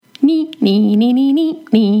out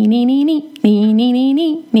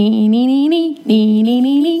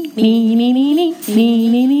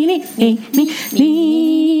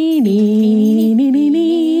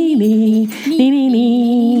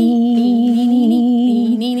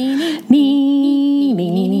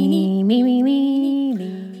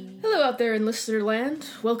there in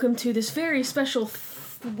Listenerland. Welcome to this very special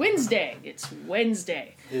Wednesday. It's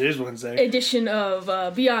Wednesday. It is Wednesday. Edition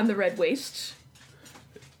of Beyond the Red Waste.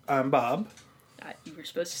 I'm Bob. You were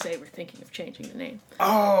supposed to say we're thinking of changing the name.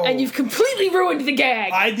 Oh! And you've completely ruined the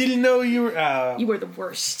gag. I didn't know you were... You were the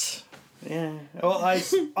worst. Yeah. Well, I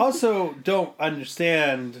also don't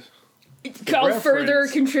understand Further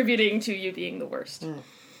contributing to you being the worst. Mm.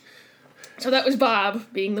 So that was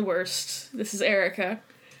Bob being the worst. This is Erica.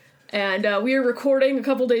 And we are recording a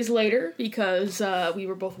couple days later because we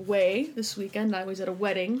were both away this weekend. I was at a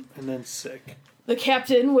wedding. And then sick. The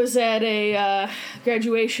captain was at a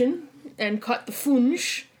graduation and caught the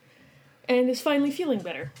funge and is finally feeling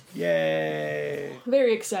better. Yay.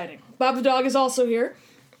 Very exciting. Bob the dog is also here.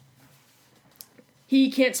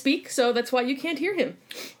 He can't speak, so that's why you can't hear him.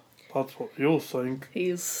 That's what you'll think.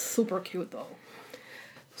 He's super cute, though.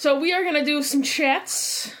 So we are going to do some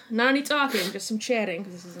chats. Not any talking, just some chatting,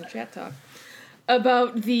 because this isn't chat talk.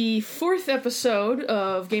 About the 4th episode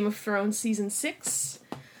of Game of Thrones Season 6,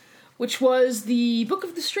 which was the Book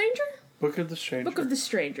of the Stranger? Book of the Stranger. Book of the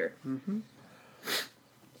Stranger. Mm-hmm.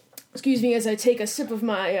 Excuse me as I take a sip of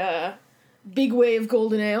my big wave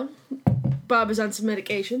golden ale. Bob is on some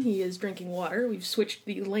medication. He is drinking water. We've switched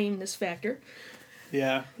the lameness factor.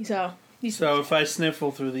 Yeah. So if I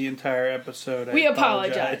sniffle through the entire episode, we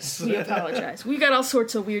apologize. We apologize. We got all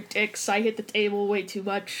sorts of weird tics. I hit the table way too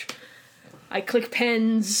much. I click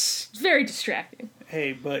pens. It's very distracting.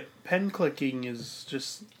 Hey, but pen clicking is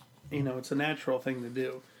just, it's a natural thing to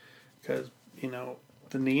do. Because,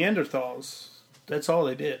 the Neanderthals, that's all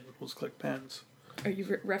they did was click pens. Are you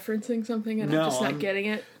referencing something and No, I'm just not getting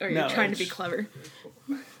it? Or you're trying to be clever?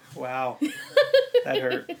 Wow. That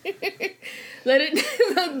hurt. Let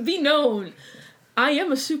it be known. I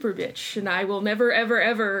am a super bitch, and I will never, ever,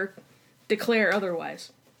 ever declare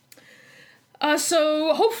otherwise.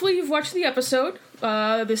 So, hopefully you've watched the episode.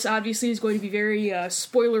 This obviously is going to be very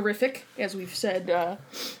spoilerific, as we've said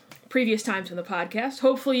previous times in the podcast.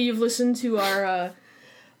 Hopefully you've listened to our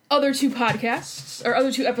other two podcasts, or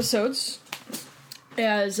other two episodes,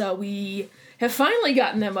 as we have finally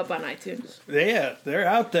gotten them up on iTunes. Yeah, they're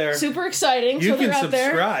out there. Super exciting. You so they're can out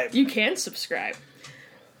subscribe. There. You can subscribe.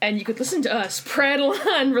 And you could listen to us prattle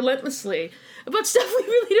on relentlessly about stuff we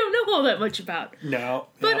really don't know all that much about. No.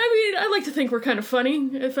 But, I like to think we're kind of funny,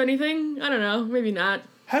 if anything. I don't know. Maybe not.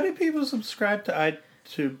 How do people subscribe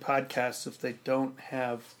to podcasts if they don't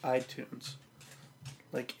have iTunes?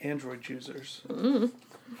 Like Android users. Mm.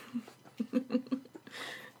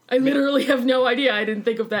 I literally have no idea. I didn't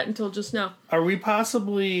think of that until just now. Are we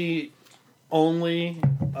possibly only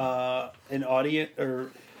an audio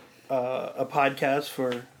or a podcast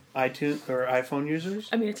for iTunes or iPhone users?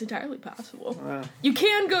 I mean, it's entirely possible. You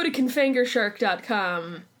can go to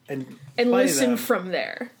confangershark.com and listen from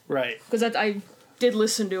there. Right. Because I did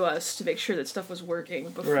listen to us to make sure that stuff was working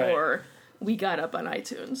before we got up on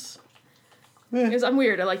iTunes. Because I'm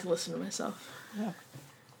weird. I like to listen to myself. Yeah.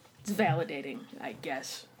 It's validating, I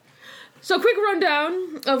guess. So, quick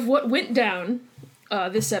rundown of what went down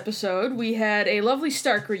this episode. We had a lovely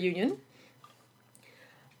Stark reunion.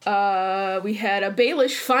 We had a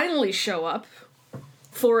Baelish finally show up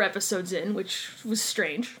 4 episodes in, which was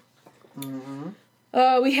strange.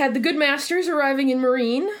 Mm-hmm. We had the Good Masters arriving in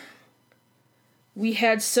Meereen. We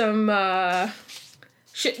had some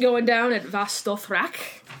shit going down at Vas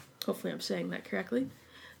Dothrak. Hopefully I'm saying that correctly.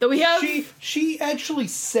 That we have... She actually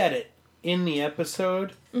said it in the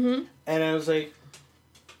episode, and I was like,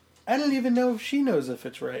 I don't even know if she knows if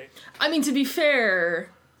it's right. I mean, to be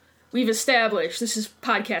fair, we've established, this is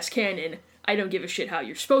podcast canon, I don't give a shit how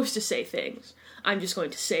you're supposed to say things. I'm just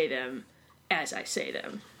going to say them as I say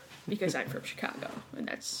them, because I'm from Chicago, and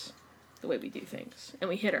that's the way we do things. And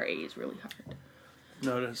we hit our A's really hard.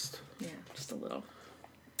 Noticed. Yeah, just a little.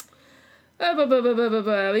 We got a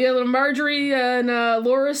little Marjorie and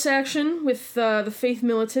Loras action with the Faith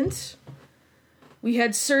Militant. We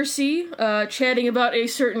had Cersei chatting about a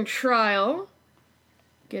certain trial.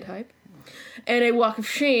 Get hype. And a walk of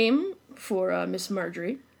shame for Miss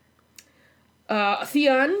Marjorie.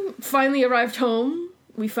 Theon finally arrived home.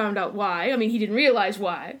 We found out why. I mean, he didn't realize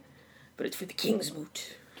why. But it's for the King's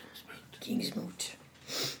Moot. King's Moot.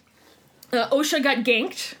 Osha got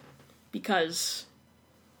ganked because...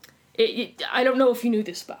 I don't know if you knew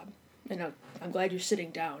this, Bob. And I'm glad you're sitting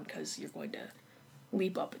down, because you're going to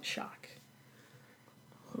leap up in shock.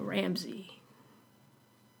 Ramsay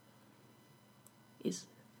is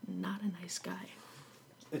not a nice guy.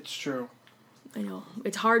 It's true. I know.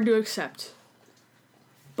 It's hard to accept.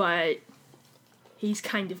 But he's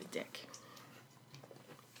kind of a dick.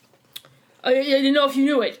 I didn't know if you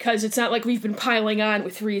knew it, because it's not like we've been piling on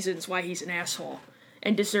with reasons why he's an asshole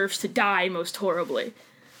and deserves to die most horribly.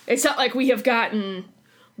 It's not like we have gotten,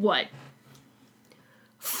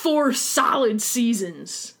 4 solid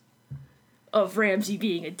seasons of Ramsay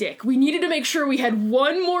being a dick. We needed to make sure we had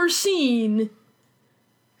one more scene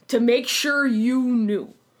to make sure you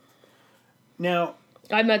knew. Now,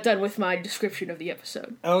 I'm not done with my description of the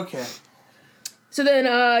episode. Okay. So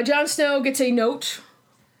then, Jon Snow gets a note,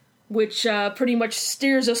 which pretty much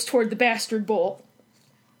steers us toward the Bastard Bowl.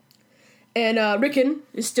 And Rickon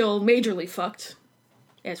is still majorly fucked,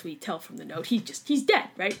 as we tell from the note. He's dead,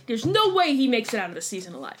 right? There's no way he makes it out of the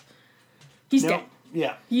season alive. He's dead.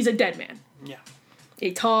 Yeah. He's a dead man. Yeah.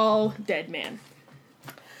 A tall, dead man.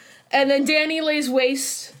 And then Dany lays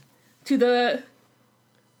waste to the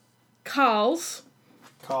Carls.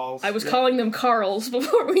 I was calling them Carls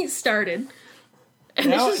before we started. And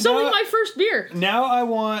now, this is only my first beer. Now I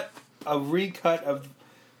want a recut of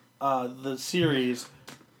the series,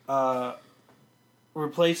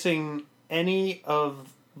 replacing any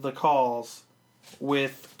of the calls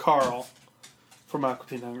with Carl from Aqua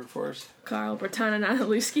Teen Hunger Force. Carl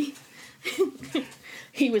Bertana-Nahaluski.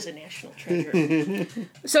 He was a national treasure.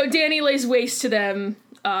 So Dany lays waste to them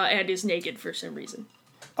and is naked for some reason.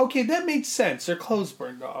 Okay, that made sense. Their clothes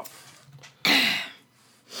burned off.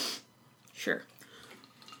 Sure.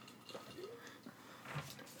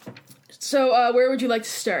 So, where would you like to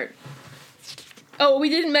start? Oh, we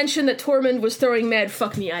didn't mention that Tormund was throwing mad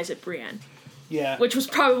fuck me eyes at Brienne. Yeah. Which was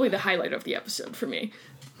probably the highlight of the episode for me.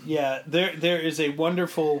 Yeah, there is a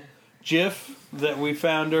wonderful GIF that we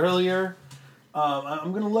found earlier.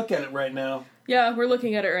 I'm going to look at it right now. Yeah, we're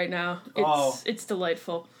looking at it right now. It's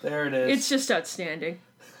delightful. There it is. It's just outstanding.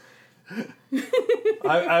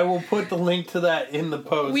 I will put the link to that in the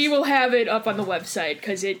post. We will have it up on the website,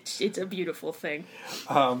 because it's a beautiful thing.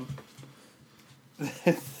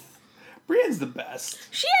 Brienne's the best.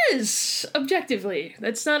 She is, objectively.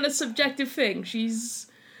 That's not a subjective thing. She's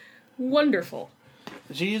wonderful.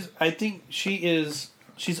 I think she's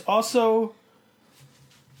also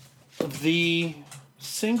the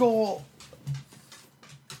single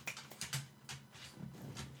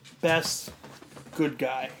best good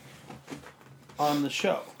guy on the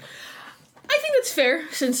show. I think that's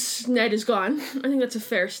fair, since Ned is gone. I think that's a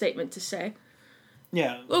fair statement to say.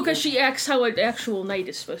 Yeah. Well, because she acts how an actual knight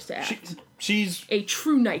is supposed to act. She's a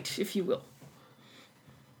true knight, if you will.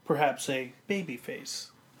 Perhaps a baby face,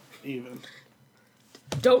 even.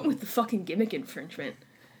 Don't with the fucking gimmick infringement.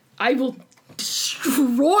 I will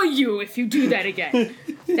destroy you if you do that again.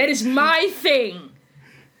 That is my thing.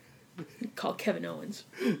 Call Kevin Owens.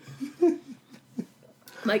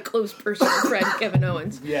 My close personal friend, Kevin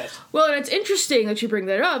Owens. Yes. Well, and it's interesting that you bring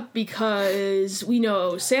that up, because we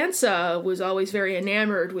know Sansa was always very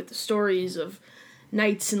enamored with the stories of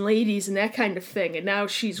knights and ladies and that kind of thing, and now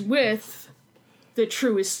she's with the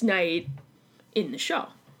truest knight in the show.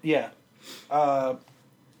 Yeah.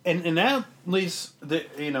 And that leads,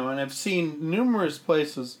 and I've seen numerous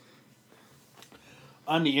places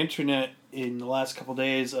on the internet in the last couple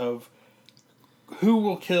days of who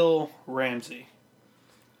will kill Ramsay.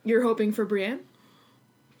 You're hoping for Brienne?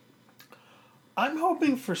 I'm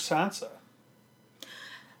hoping for Sansa.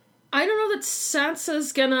 I don't know that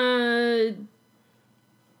Sansa's gonna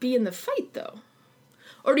be in the fight, though.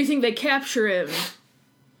 Or do you think they capture him,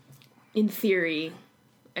 in theory,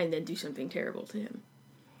 and then do something terrible to him?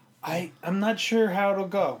 I'm not sure how it'll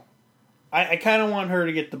go. I kind of want her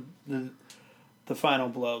to get the final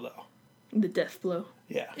blow, though. The death blow?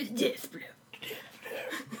 Yeah. The death blow.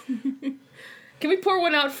 Can we pour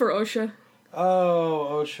one out for Osha?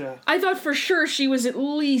 Oh, Osha. I thought for sure she was at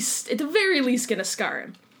the very least, gonna scar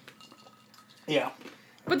him. Yeah.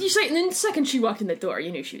 But you say, and then the second she walked in the door,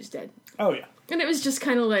 you knew she was dead. Oh, yeah. And it was just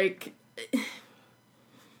kind of like...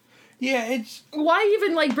 Yeah, it's... Why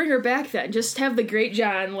even, bring her back then? Just have the Great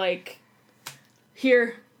John,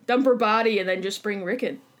 here, dump her body, and then just bring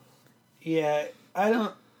Rickon. Yeah, I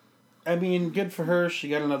mean, good for her. She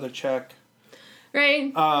got another check.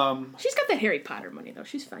 Right? She's got that Harry Potter money, though.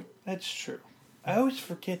 She's fine. That's true. I always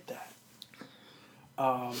forget that.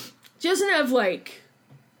 She doesn't have,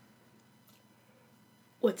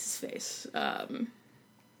 what's his face? I'm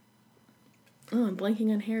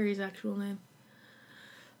blanking on Harry's actual name.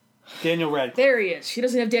 Daniel Radcliffe. There he is. She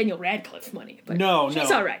doesn't have Daniel Radcliffe money. But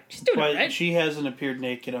she's all right. She's doing all right. She hasn't appeared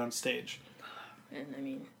naked on stage. And, I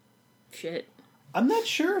mean, shit. I'm not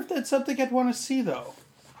sure if that's something I'd want to see, though.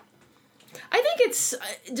 I think it's,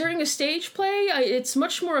 during a stage play, it's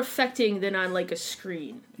much more affecting than on, like, a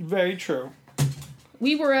screen. Very true.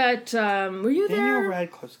 We were at, were you there? Daniel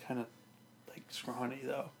Radcliffe's kind of, like, scrawny,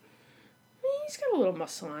 though. He's got a little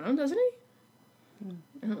muscle on him, doesn't he?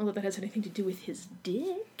 I don't know that that has anything to do with his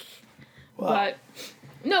dick. Well, But,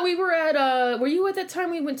 no, we were at, were you at that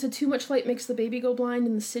time we went to Too Much Light Makes the Baby Go Blind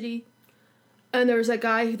in the city? And there was that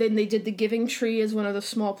guy, then they did The Giving Tree as one of the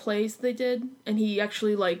small plays they did, and he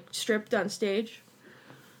actually, like, stripped on stage.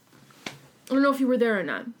 I don't know if you were there or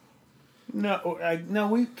not. No,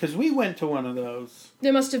 because we went to one of those.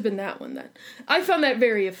 There must have been that one then. I found that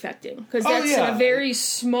very affecting, because Oh, that's in yeah. a very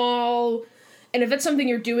small, and if it's something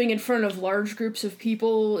you're doing in front of large groups of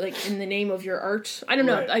people, like, in the name of your art, I don't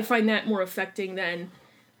know, Right. I find that more affecting than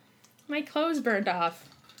my clothes burned off.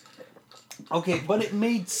 Okay, but it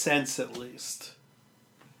made sense at least.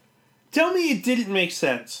 Tell me it didn't make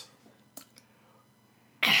sense.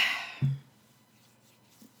 You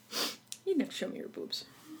didn't have to show me your boobs.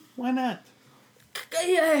 Why not?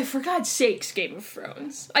 Yeah, for God's sakes, Game of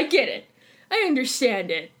Thrones. I get it. I understand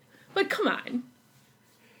it. But come on.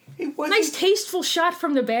 It wasn't. Nice tasteful shot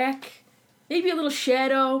from the back. Maybe a little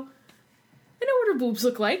shadow. I know what her boobs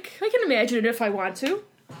look like. I can imagine it if I want to.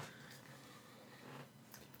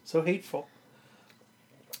 So hateful.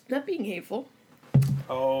 Not being hateful.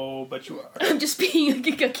 Oh, but you are. I'm just being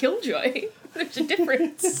a killjoy. There's a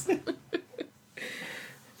difference.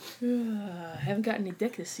 I haven't gotten any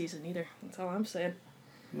dick this season either. That's all I'm saying.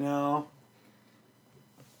 No.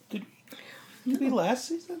 Did we last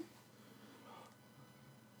season?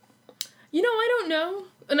 You know, I don't know.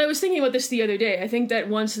 And I was thinking about this the other day. I think that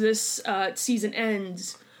once this season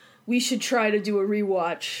ends, we should try to do a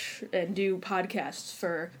rewatch and do podcasts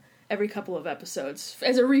for every couple of episodes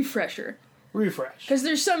as a refresher. Refresh. Because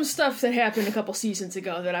there's some stuff that happened a couple seasons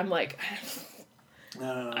ago that I'm like,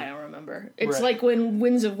 No. I don't remember. It's Right. like when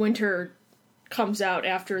Winds of Winter comes out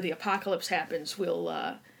after the apocalypse happens,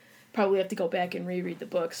 we'll probably have to go back and reread the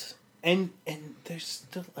books. And there's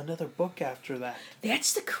still another book after that.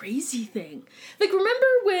 That's the crazy thing. Like, remember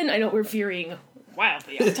when, I know we're veering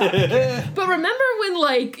wildly off topic here, but remember when,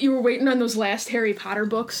 like, you were waiting on those last Harry Potter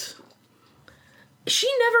books? She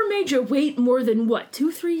never made you wait more than, what,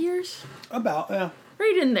 2-3 years? About, yeah.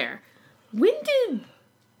 Right in there. When did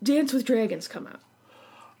Dance with Dragons come out?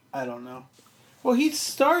 I don't know. Well, he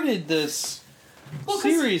started this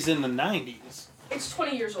series in the 90s. It's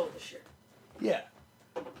 20 years old this year. Yeah.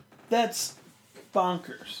 That's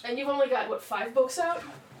bonkers. And you've only got, what, 5 books out?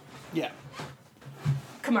 Yeah.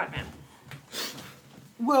 Come on, man.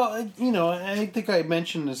 Well, you know, I think I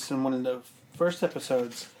mentioned this in one of the first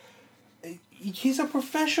episodes. He's a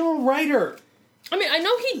professional writer. I mean, I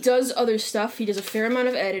know he does other stuff. He does a fair amount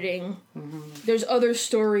of editing. Mm-hmm. There's other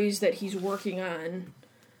stories that he's working on.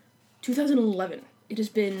 2011. It has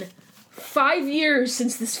been 5 years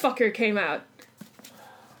since this fucker came out.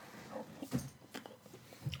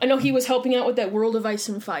 I know he was helping out with that World of Ice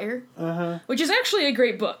and Fire, which is actually a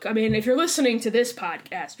great book. I mean, if you're listening to this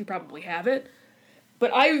podcast, you probably have it.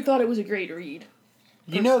 But I thought it was a great read.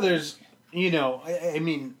 You know, there's, you know, I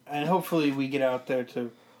mean, and hopefully we get out there to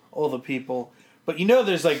all the people. But you know,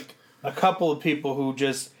 there's like a couple of people who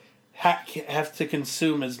just have to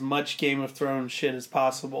consume as much Game of Thrones shit as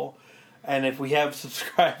possible. And if we have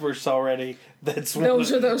subscribers already, those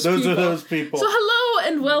are those people. So hello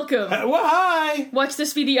and welcome. Well, hi. Watch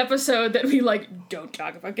this be the episode that we don't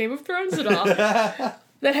talk about Game of Thrones at all.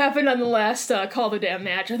 That happened on the last Call the Damn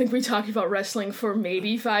Match. I think we talked about wrestling for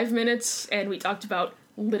maybe 5 minutes, and we talked about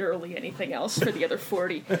literally anything else for the other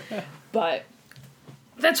 40. But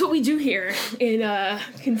that's what we do here in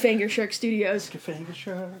Confanger Shark Studios. Confanger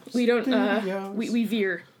Shark We don't, Studios. we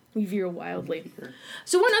veer. We veer wildly.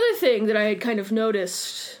 So one other thing that I had kind of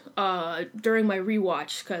noticed during my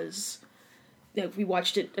rewatch, because we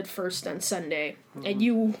watched it at first on Sunday, and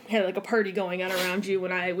you had like a party going on around you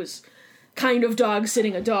when I was kind of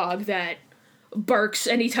dog-sitting a dog that barks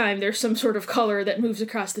anytime there's some sort of color that moves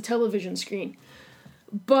across the television screen.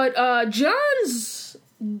 But John's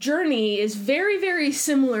journey is very, very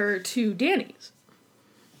similar to Danny's.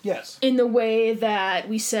 Yes. In the way that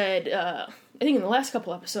we said, I think in the last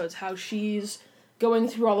couple episodes, how she's going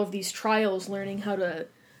through all of these trials, learning how to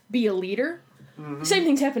be a leader. Mm-hmm. Same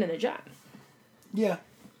thing's happening to John. Yeah.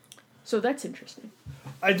 So that's interesting.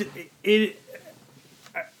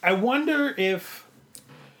 I wonder if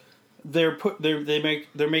they're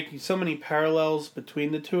making so many parallels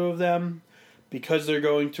between the two of them because they're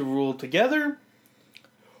going to rule together,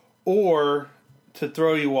 or to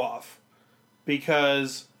throw you off,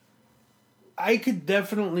 because I could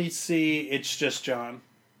definitely see it's just Jon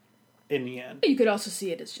in the end. You could also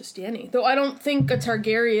see it as just Dany. Though I don't think a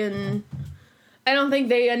Targaryen... I don't think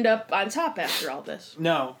they end up on top after all this.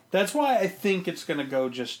 No. That's why I think it's going to go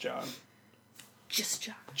just Jon. Just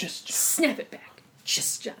Jon. Just Jon. Snap it back.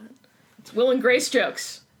 Just Jon. It's Will and Grace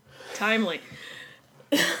jokes. Timely.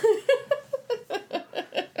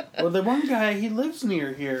 Well, the one guy, he lives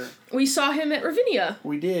near here. We saw him at Ravinia.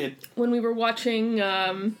 We did. When we were watching,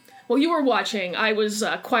 well, you were watching. I was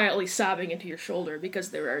quietly sobbing into your shoulder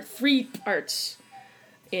because there are 3 parts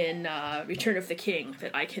in Return of the King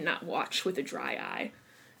that I cannot watch with a dry eye.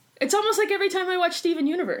 It's almost like every time I watch Steven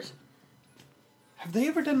Universe. Have they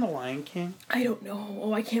ever done The Lion King? I don't know.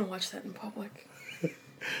 Oh, I can't watch that in public.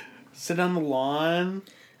 Sit on the lawn?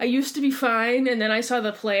 I used to be fine, and then I saw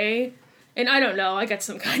the play, and I don't know, I got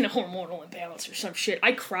some kind of hormonal imbalance or some shit.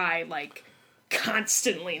 I cry, like,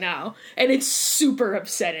 constantly now, and it's super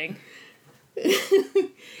upsetting.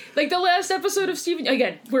 Like, the last episode of Steven...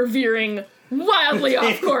 Again, we're veering wildly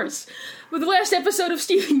off course. But the last episode of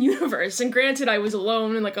Steven Universe, and granted, I was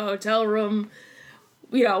alone in, like, a hotel room,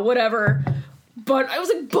 you know, whatever, but I was,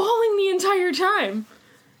 like, bawling the entire time.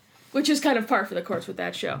 Which is kind of par for the course with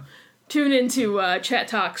that show. Tune into Chat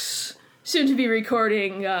Talks, soon to be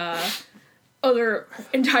recording other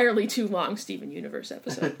entirely too long Steven Universe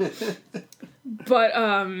episode. But,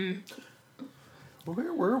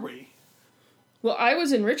 Where were we? well, I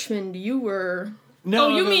was in Richmond, you were... No,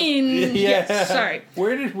 oh, you mean... Yeah. Yes, sorry.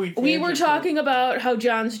 Where did we... We were talking about how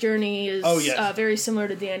Jon's journey is yes. Very similar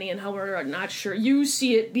to Dany and how we're not sure. You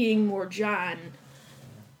see it being more Jon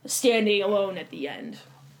standing alone at the end.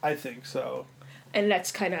 I think so. And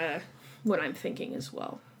that's kind of what I'm thinking as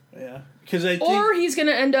well. Yeah. Because I think... Or he's going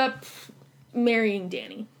to end up marrying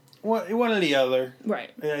Dany. One or the other.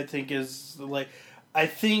 Right. I think is, like... I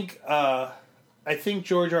think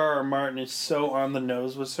George R.R. Martin is so on the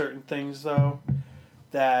nose with certain things, though,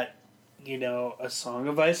 that, you know, A Song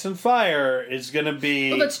of Ice and Fire is going to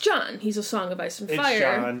be... Well, that's Jon. He's A Song of Ice and Fire. It's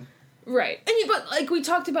Jon. Right. But, like we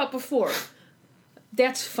talked about before,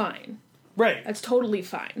 that's fine. Right. That's totally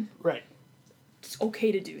fine. Right. It's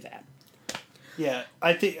okay to do that. Yeah.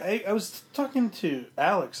 I think... I was talking to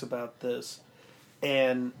Alex about this,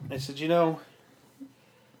 and I said, you know...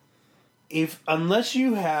 Unless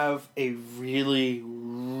you have a really,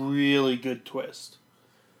 really good twist,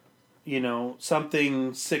 you know,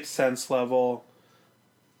 something Sixth Sense level,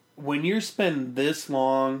 when you spend this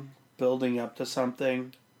long building up to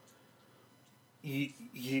something, you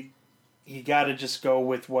gotta just go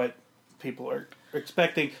with what people are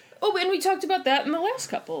expecting. Oh, and we talked about that in the last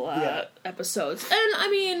couple episodes. And, I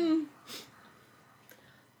mean...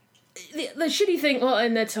 The shitty thing, well,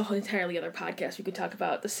 and that's a whole entirely other podcast. We could talk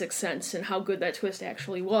about The Sixth Sense and how good that twist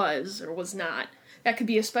actually was or was not. That could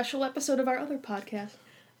be a special episode of our other podcast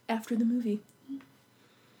after the movie.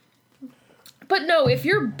 But no, if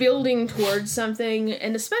you're building towards something,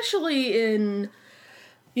 and especially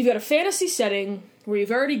you've got a fantasy setting where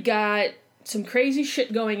you've already got some crazy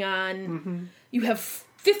shit going on, you have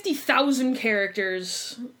 50,000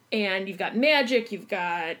 characters, and you've got magic, you've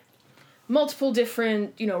got multiple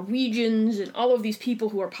different, you know, regions, and all of these people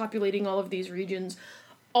who are populating all of these regions,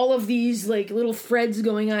 all of these, like, little threads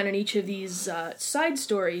going on in each of these side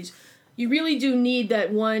stories, you really do need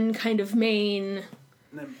that one kind of main...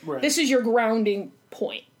 Right. This is your grounding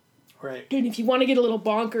point. Right. And if you want to get a little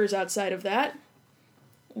bonkers outside of that,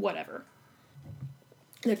 whatever.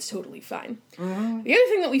 That's totally fine. Mm-hmm. The other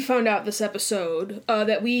thing that we found out this episode,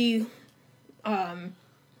 that we...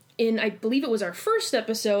 in, I believe it was our first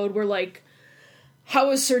episode, we're like,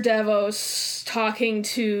 how is Sir Davos talking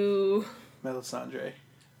to... Melisandre.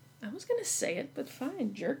 I was gonna say it, but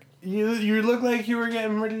fine, jerk. You look like you were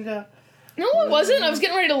getting ready to... No, I wasn't. I was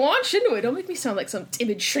getting ready to launch into it. Don't make me sound like some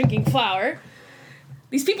timid, shrinking flower.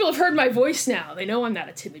 These people have heard my voice now. They know I'm not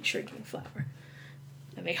a timid, shrinking flower.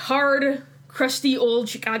 I'm a hard, crusty, old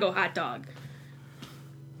Chicago hot dog.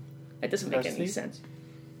 That doesn't make any sense.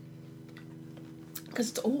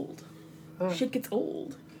 Because it's old. Oh. Shit gets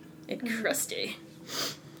old. And crusty.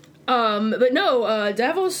 But no,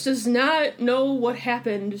 Davos does not know what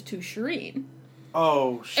happened to Shireen.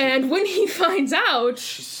 Oh, shit. And when he finds out...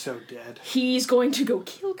 She's so dead. He's going to go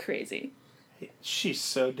kill Crazy. She's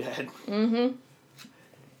so dead. Mm-hmm.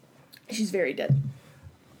 She's very dead.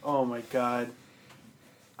 Oh my god.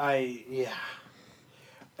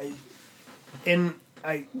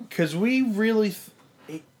 Because we really...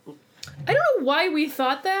 I don't know why we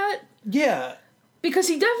thought that. Yeah. Because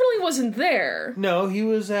he definitely wasn't there. No, he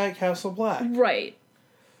was at Castle Black. Right.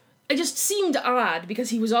 It just seemed odd, because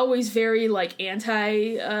he was always very, like,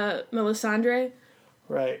 anti-Melisandre.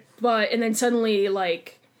 Right. And then suddenly,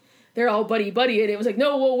 like, they're all buddy-buddy, and it was like,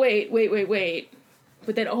 no, well, wait.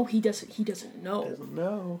 But then, he doesn't know. Doesn't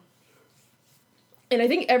know. And I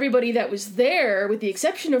think everybody that was there, with the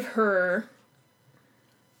exception of her,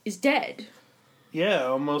 is dead. Yeah,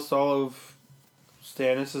 almost all of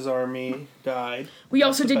Stannis' army died. We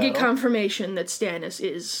also did get confirmation that Stannis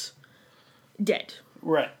is dead.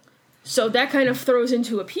 Right. So that kind of throws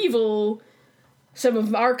into upheaval some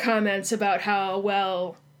of our comments about how,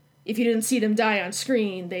 well, if you didn't see them die on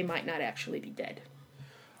screen, they might not actually be dead.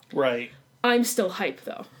 Right. I'm still hype,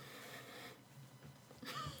 though.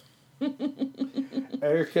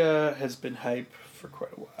 Erica has been hype for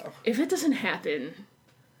quite a while. If it doesn't happen,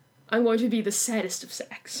 I'm going to be the saddest of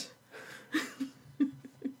sacks.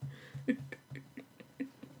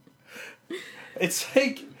 It's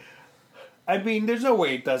like, I mean, there's no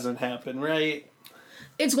way it doesn't happen, right?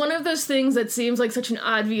 It's one of those things that seems like such an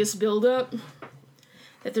obvious build-up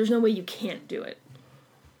that there's no way you can't do it.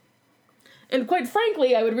 And quite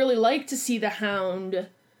frankly, I would really like to see the Hound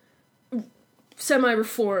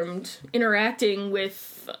semi-reformed interacting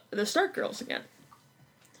with the Stark girls again.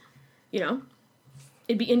 You know?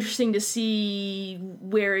 It'd be interesting to see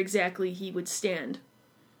where exactly he would stand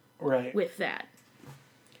Right. with that.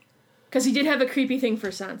 Because he did have a creepy thing for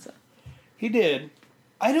Sansa. He did.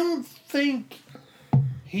 I don't think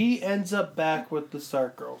he ends up back with the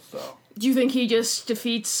Stark girls, though. Do you think he just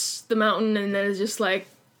defeats the Mountain and then is just like,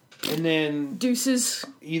 And then deuces?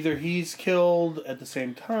 either he's killed at the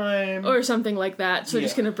same time, Or something like that. So Yeah.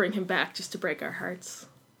 just gonna bring him back just to break our hearts.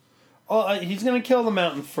 he's gonna kill the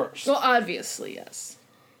Mountain first. Well, obviously, yes.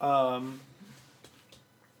 And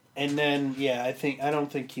then, yeah, I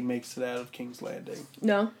don't think he makes it out of King's Landing.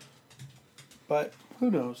 No? But who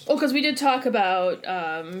knows? Oh, because we did talk about,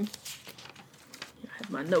 I have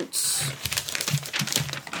my notes.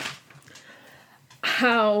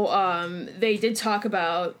 How, they did talk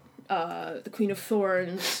about, the Queen of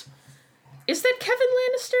Thorns. Is that Kevin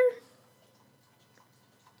Lannister?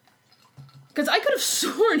 Because I could have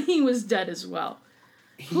sworn he was dead as well.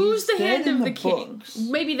 Who's the hand of the king? books.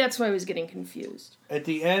 Maybe that's why I was getting confused. At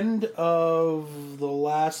the end of the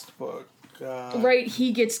last book, Right,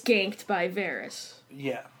 he gets ganked by Varys.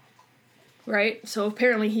 yeah, Right? So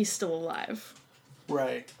apparently he's still alive.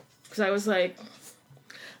 right. Because I was like,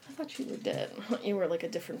 I thought you were dead. You were like a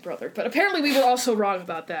different brother. But apparently we were also wrong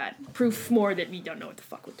about that. Proof more that we don't know what the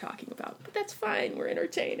fuck we're talking about. But that's fine. We're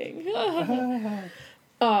entertaining.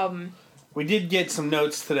 We did get some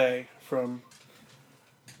notes today from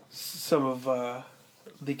some of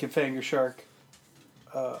the Confanger Shark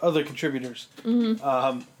other contributors.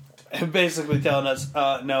 And basically telling us,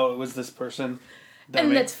 no, it was this person.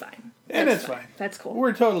 And that's fine. And that's fine. That's cool.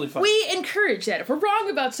 We're totally fine. We encourage that. If we're wrong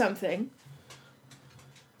about something,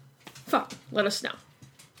 fine. Let us know.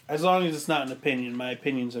 As long as it's not an opinion, my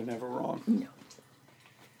opinions are never wrong. No.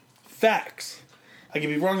 Facts. I can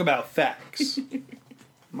be wrong about facts.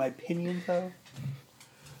 My opinions, though?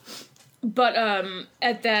 But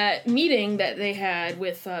at that meeting that they had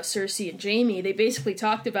with Cersei and Jaime, they basically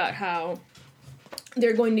talked about how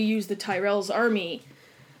they're going to use the Tyrell's army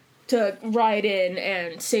to ride in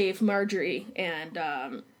and save Marjorie and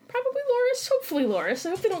probably Loras. Hopefully Loras.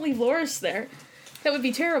 I hope they don't leave Loras there. That would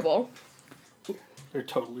be terrible. They're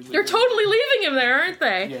totally leaving. They're totally leaving him there, aren't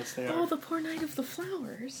they? Yes, they are. Oh, the poor Knight of the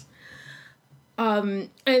Flowers. And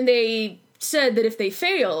they said that if they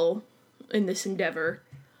fail in this endeavor,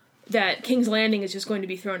 that King's Landing is just going to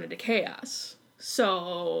be thrown into chaos.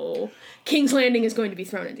 So, King's Landing is going to be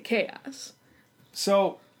thrown into chaos.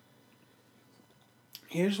 So,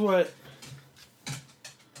 here's what...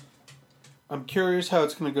 I'm curious how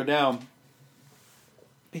it's going to go down.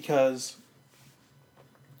 Because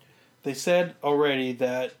they said already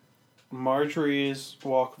that Marjorie's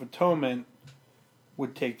Walk of Atonement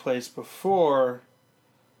would take place before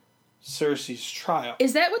Cersei's trial.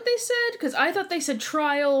 Is that what they said? Because I thought they said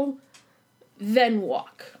trial, then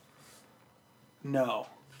walk. No.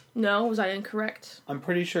 No? Was I incorrect? I'm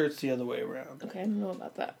pretty sure it's the other way around. Okay, I don't know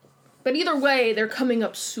about that. But either way, they're coming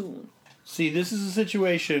up soon. See, this is a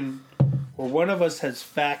situation where one of us has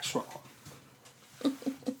facts wrong.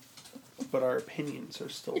 But our opinions are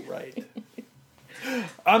still right.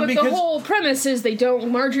 But because the whole premise is they don't...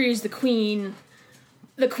 Marjorie is the queen.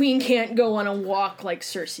 The queen can't go on a walk like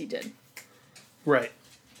Cersei did. Right.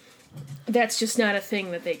 That's just not a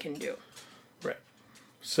thing that they can do. Right.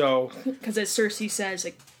 So... Because as Cersei says,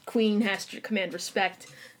 a queen has to command respect,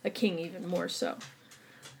 a king even more so.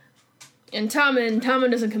 And Tommen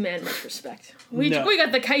doesn't command much respect. We got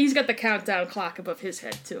he's got the countdown clock above his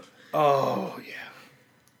head too. Oh, yeah.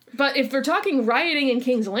 But if we're talking rioting in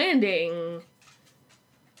King's Landing,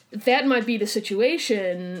 that might be the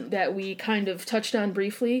situation that we kind of touched on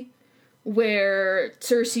briefly, where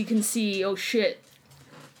Cersei can see, oh shit,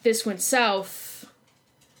 this went south.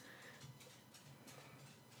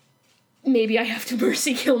 Maybe I have to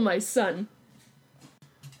mercy kill my son.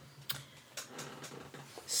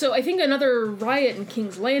 So I think another riot in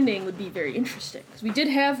King's Landing would be very interesting. Because we did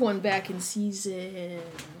have one back in season...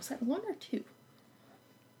 Was that 1 or 2?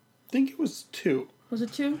 I think it was 2. Was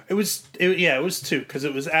it 2? It was 2, because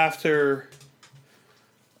it was after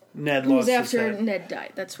Ned lost his head. It was after Ned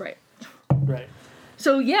died, that's right. Right.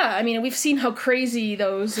 So yeah, I mean, we've seen how crazy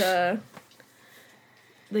those, the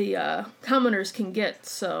commoners can get,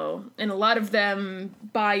 so... And a lot of them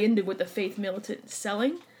buy into what the Faith Militant is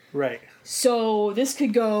selling. Right. So this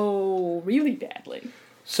could go really badly.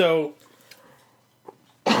 So,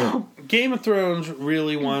 Game of Thrones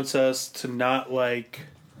really wants us to not like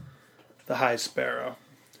the High Sparrow.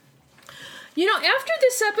 You know, after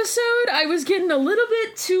this episode, I was getting a little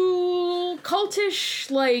bit too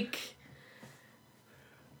cultish, like...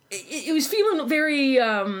 It was feeling very,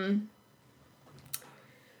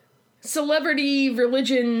 celebrity,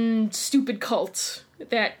 religion, stupid cult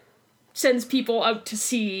that sends people out to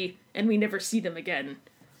sea and we never see them again.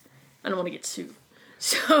 I don't want to get sued.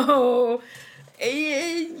 So,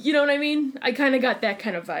 you know what I mean? I kind of got that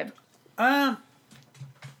kind of vibe.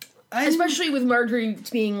 Especially with Marjorie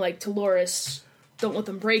being like to Loras, don't let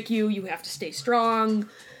them break you, you have to stay strong.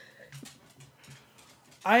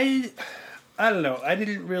 I don't know. I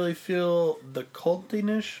didn't really feel the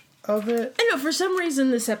cultiness of it. I know, for some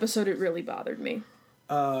reason this episode it really bothered me.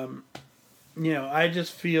 I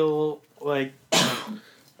just feel like,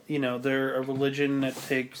 they're a religion that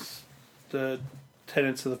takes the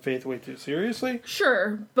tenets of the faith way too seriously.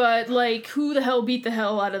 Sure, but, like, who the hell beat the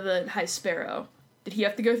hell out of the High Sparrow? Did he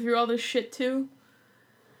have to go through all this shit, too?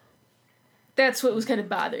 That's what was kind of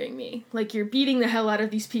bothering me. Like, you're beating the hell out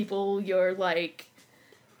of these people, you're, like,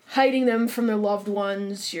 hiding them from their loved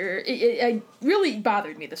ones, it really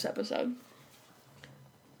bothered me, this episode.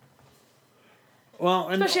 Well,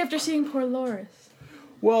 and especially after seeing poor Loras.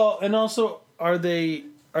 Well, and also, are they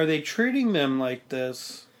treating them like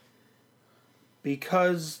this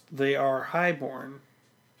because they are highborn?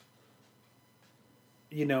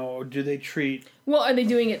 Do they treat... Well, are they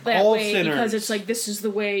doing it that all way sinners because it's like, this is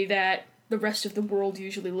the way that the rest of the world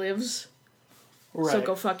usually lives? Right. So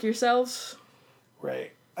go fuck yourselves?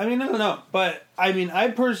 Right. I mean, I don't know. But, I mean, I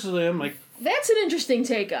personally am like... That's an interesting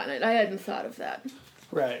take on it. I hadn't thought of that.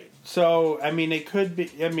 Right. So, I mean, it could be...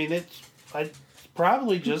 I mean, it's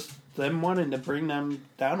probably just them wanting to bring them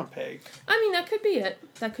down a peg. I mean, that could be it.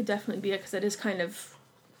 That could definitely be it, because that is kind of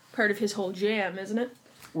part of his whole jam, isn't it?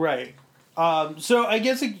 Right. So I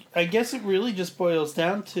guess it really just boils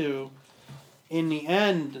down to, in the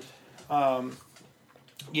end, does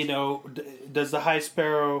the High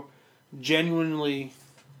Sparrow genuinely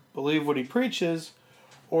believe what he preaches,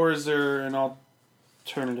 or is there an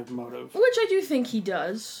alternative motive? Which I do think he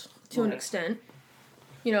does, to an extent.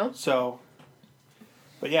 So,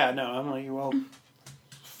 but yeah, no, I'm like, well,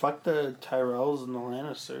 fuck the Tyrells and the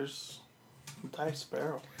Lannisters. The High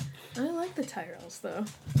Sparrow. I like the Tyrells, though.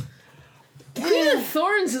 Queen of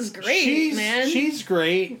Thorns is great, man. She's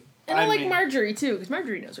great. And I like Marjorie, too, because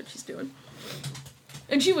Marjorie knows what she's doing.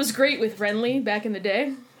 And she was great with Renly back in the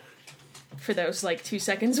day. For those, 2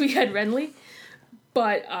 seconds we had Renly.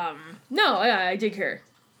 But, no, I dig her.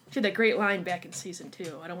 She had that great line back in season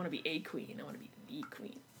 2. I don't want to be a queen, I want to be the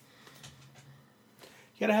queen.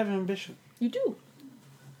 You gotta have ambition. You do.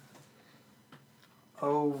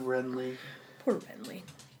 Oh, Renly. Poor Renly.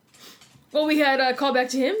 Well, we had a call back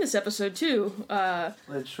to him this episode, too.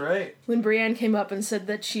 That's right. When Brienne came up and said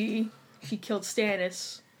that she killed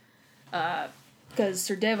Stannis, because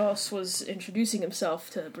Sir Davos was introducing himself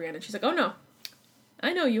to Brienne, and she's like, oh no,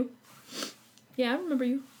 I know you. Yeah, I remember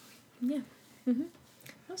you. Yeah. Mm-hmm.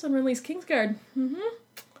 I was on Renly's Kingsguard. Mm-hmm.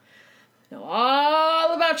 Know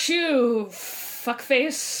all about you,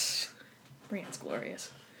 fuckface. Brienne's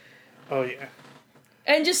glorious. Oh, yeah.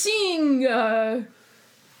 And just seeing,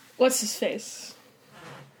 what's his face?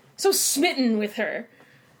 So smitten with her.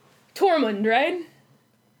 Tormund, right?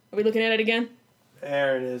 Are we looking at it again?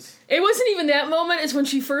 There it is. It wasn't even that moment. It's when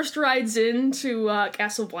she first rides into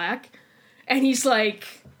Castle Black. And he's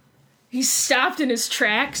stopped in his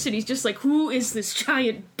tracks. And he's just like, who is this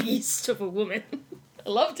giant beast of a woman? I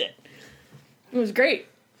loved it. It was great.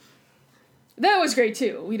 That was great,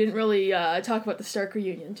 too. We didn't really talk about the Stark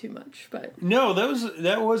reunion too much, but... No, that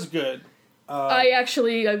was good. I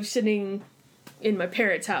was sitting in my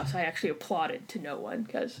parents' house. I actually applauded to no one,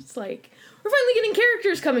 because it's like, we're finally getting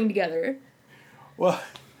characters coming together. Well,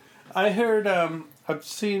 I heard I've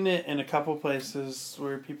seen it in a couple places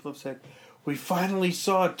where people have said, "We finally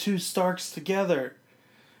saw two Starks together,"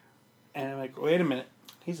 and I'm like, "Wait a minute,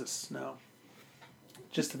 he's a Snow."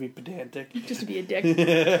 Just to be pedantic. Just to be a dick.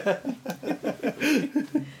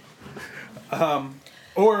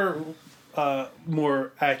 Or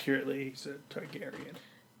more accurately, he's a Targaryen.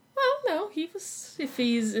 Well, no, what's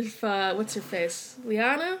her face?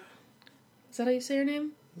 Lyanna? Is that how you say her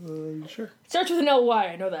name? Sure. Starts with an L-Y,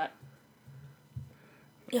 I know that.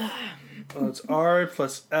 Well, it's R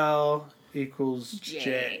plus L equals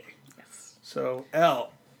J. Yes. So,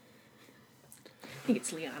 L. I think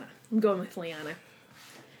it's Lyanna. I'm going with Lyanna.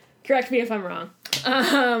 Correct me if I'm wrong.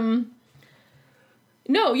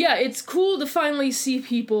 No, yeah, it's cool to finally see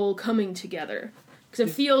people coming together. Because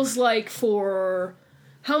it feels like for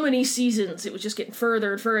how many seasons it was just getting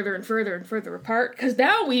further and further and further and further apart. Because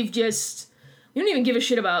now we don't even give a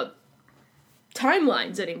shit about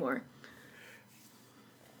timelines anymore.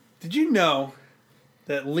 Did you know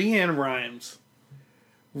that Leanne Rimes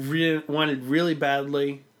wanted really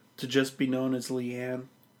badly to just be known as Leanne?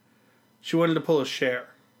 She wanted to pull a Cher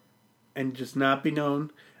and just not be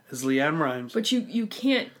known as Leanne Rimes. But you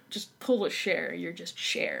can't just pull a Cher. You're just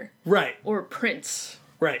Cher. Right. Or Prince.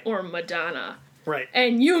 Right. Or Madonna. Right.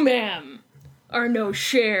 And you, ma'am, are no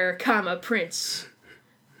Cher, Prince.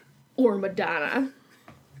 Or Madonna.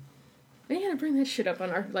 I gotta bring that shit up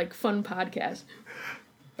on our, fun podcast.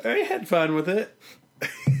 I had fun with it.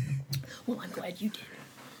 Well, I'm glad you did.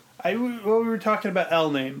 We were talking about L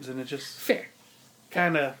names, and it just... Fair.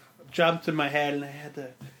 Kind of jumped in my head, and I had to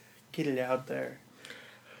get it out there.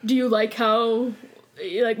 Do you like how,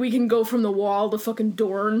 we can go from the Wall to fucking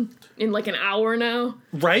Dorne in, an hour now?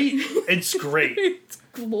 Right? It's great. It's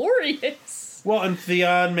glorious. Well, and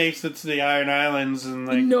Theon makes it to the Iron Islands in,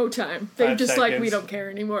 no time. They're just seconds. we don't care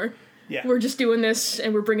anymore. Yeah. We're just doing this,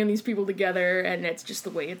 and we're bringing these people together, and that's just the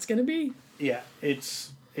way it's gonna be. Yeah, it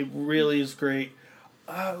really is great.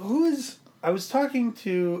 I was talking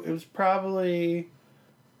to, it was probably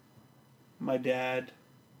my dad,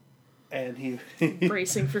 and he...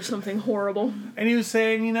 Bracing for something horrible. And he was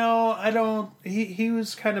saying, he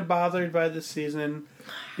was kind of bothered by this season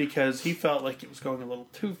because he felt like it was going a little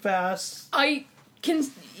too fast. They've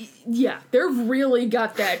really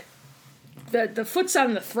got that, the foot's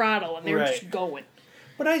on the throttle, and they're just going.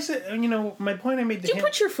 But I said, my point I made... Do you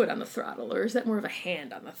put your foot on the throttle, or is that more of a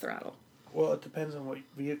hand on the throttle? Well, it depends on what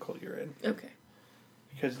vehicle you're in. Okay.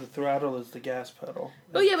 Because the throttle is the gas pedal.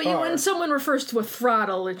 Oh, yeah, but when someone refers to a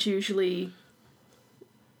throttle, it's usually...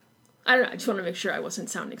 I don't know, I just want to make sure I wasn't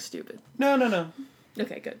sounding stupid. No.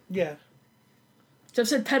 Okay, good. Yeah. So I've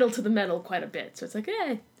said pedal to the metal quite a bit, so it's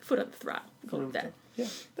foot on the throttle. Go with that. Yeah,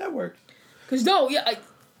 that works. Because,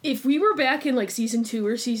 if we were back in, season 2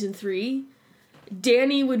 or season 3,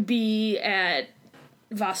 Dany would be at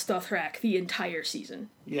Vas Dothrak the entire season.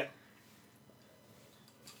 Yeah.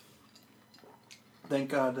 Thank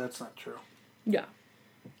God that's not true. Yeah.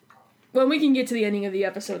 Well, we can get to the ending of the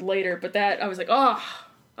episode later, but I was like, oh,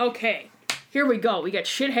 okay. Here we go. We got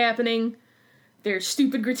shit happening. There's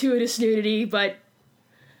stupid gratuitous nudity, but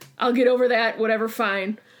I'll get over that, whatever,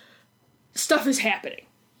 fine. Stuff is happening.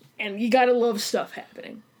 And you gotta love stuff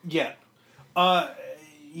happening. Yeah.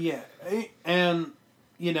 Yeah. And,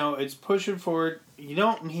 it's pushing forward. You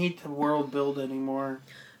don't need to world build anymore.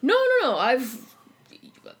 No. I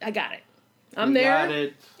got it. I'm there. Got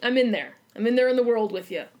it. I'm in there. I'm in there in the world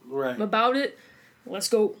with you. Right. I'm about it. Let's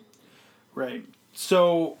go. Right.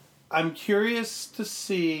 So, I'm curious to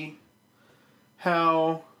see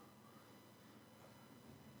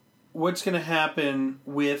what's going to happen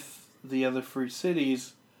with the other free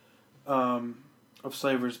cities of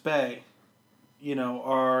Slaver's Bay.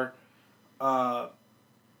 Now,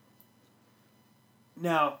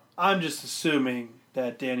 I'm just assuming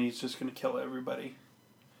that Dany's just going to kill everybody.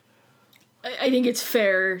 I think it's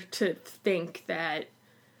fair to think that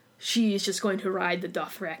she's just going to ride the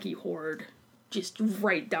Dothraki horde just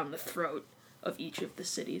right down the throat of each of the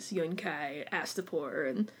cities. Yunkai, Astapor,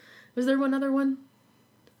 and... Was there one other one?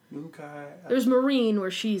 Yunkai... There's Marine, where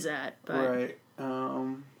she's at, but... Right.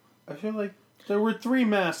 I feel like there were 3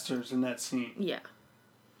 masters in that scene. Yeah.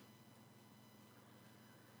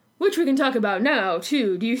 Which we can talk about now,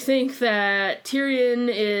 too. Do you think that Tyrion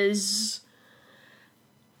is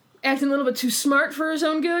acting a little bit too smart for his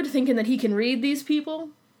own good, thinking that he can read these people?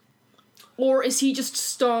 Or is he just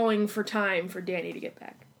stalling for time for Dany to get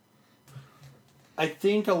back? I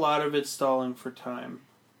think a lot of it's stalling for time.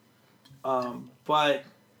 But,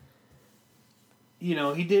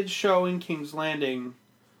 he did show in King's Landing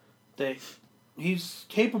that he's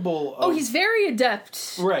capable of... Oh, he's very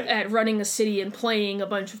adept right. at running a city and playing a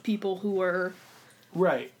bunch of people who are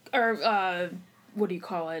Right. Or, what do you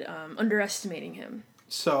call it? Underestimating him.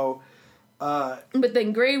 So, But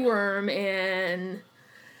then Grey Worm and...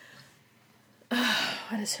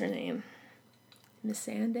 what is her name?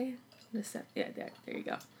 Missandei? Yeah, there you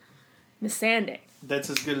go. Missandei. that's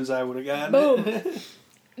as good as I would have gotten. Boom.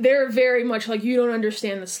 They're very much like, you don't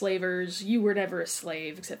understand the slavers. You were never a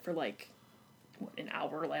slave, except for, like, an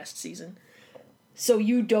hour last season. So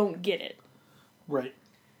you don't get it. Right.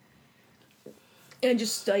 And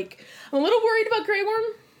just, like, I'm a little worried about Grey Worm.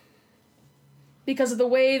 Because of the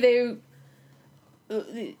way they...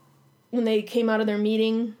 when they came out of their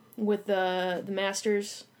meeting with the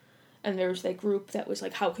Masters, and there was that group that was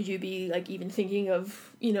like, how could you be, like, even thinking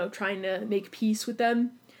of, you know, trying to make peace with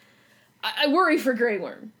them? I worry for Grey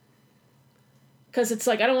Worm. Because it's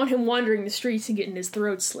like, I don't want him wandering the streets and getting his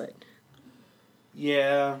throat slit.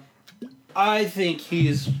 Yeah. I think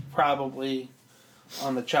he's probably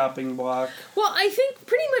on the chopping block. Well, I think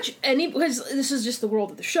pretty much because this is just the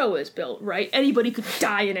world that the show is built, right? Anybody could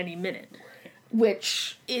die in any minute.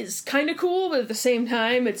 Which is kind of cool, but at the same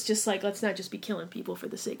time, it's just like, let's not just be killing people for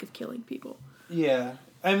the sake of killing people. Yeah.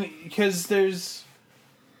 I mean, because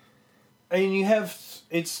you have...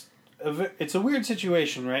 It's a weird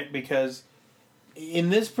situation, right? Because in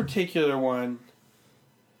this particular one,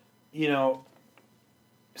 you know,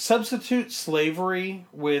 substitute slavery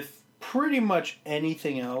with pretty much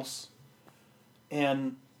anything else,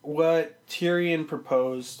 and what Tyrion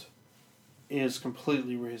proposed is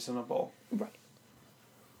completely reasonable. Right.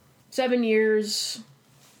 7 years,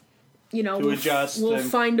 you know, we'll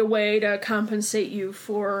find a way to compensate you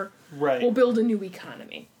for... Right. We'll build a new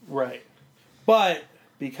economy. Right. But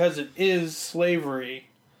because it is slavery...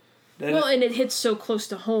 and it hits so close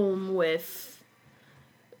to home with,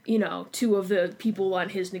 you know, two of the people on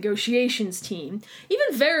his negotiations team.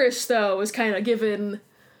 Even Varys, though, is kind of giving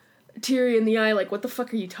Tyrion the eye, like, what the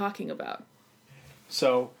fuck are you talking about?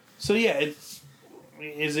 So yeah,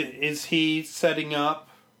 is he setting up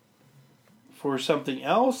for something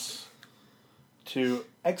else to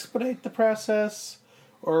expedite the process,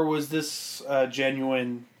 or was this a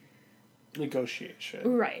genuine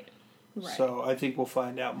negotiation? Right. So I think we'll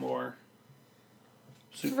find out more.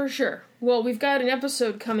 For sure. Well, we've got an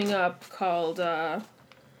episode coming up called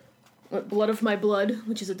Blood of My Blood,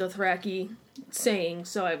 which is a Dothraki saying,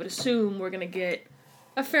 so I would assume we're going to get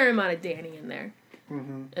a fair amount of Dany in there.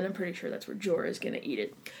 Mm-hmm. And I'm pretty sure that's where Jorah's going to eat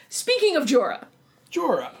it. Speaking of Jorah,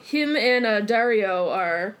 him and Daario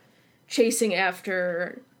are chasing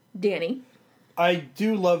after Dany. I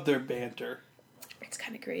do love their banter. It's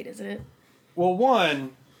kind of great, isn't it? Well,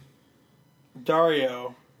 one,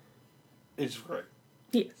 Daario is great.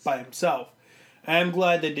 Yes. By himself. I'm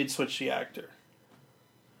glad they did switch the actor.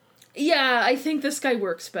 Yeah, I think this guy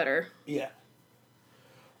works better. Yeah.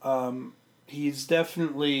 He's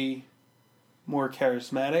definitely more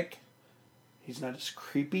charismatic. He's not as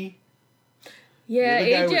creepy. Yeah,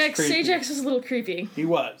 Ajax is a little creepy. He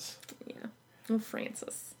was. Yeah. Oh,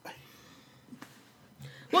 Francis.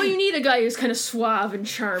 Well, you need a guy who's kind of suave and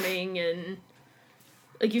charming, and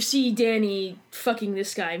like you see Dany fucking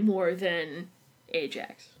this guy more than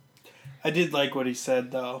Ajax. I did like what he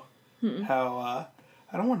said, though. How,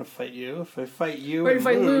 I don't want to fight you. If I fight you if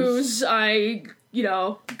I lose, I,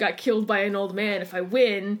 got killed by an old man. If I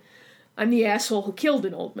win, I'm the asshole who killed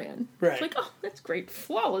an old man. Right. It's like, oh, that's great.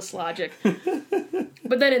 Flawless logic.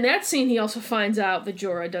 But then in that scene, he also finds out that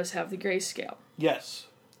Jorah does have the grayscale. Yes.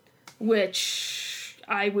 Which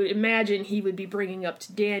I would imagine he would be bringing up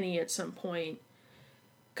to Dany at some point.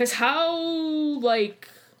 Because how,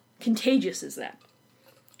 contagious is that?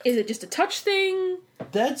 Is it just a touch thing?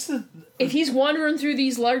 If he's wandering through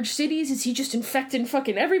these large cities, is he just infecting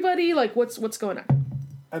fucking everybody? Like, what's going on?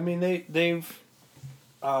 I mean, they've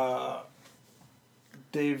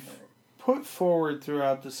put forward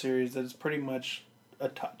throughout the series that it's pretty much a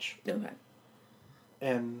touch. Okay.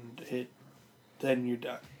 And then you're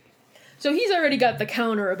done. So he's already got the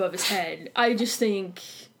counter above his head. I just think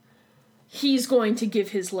he's going to give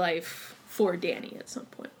his life for Dany at some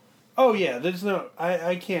point. Oh yeah, there's no.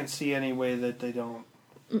 I can't see any way that they don't.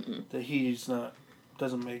 That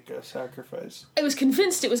doesn't make a sacrifice. I was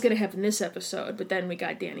convinced it was going to happen this episode, but then we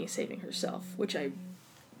got Dany saving herself, which I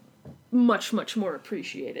much, much more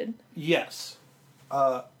appreciated. Yes.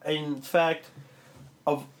 In fact,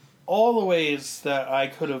 of all the ways that I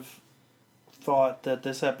could have thought that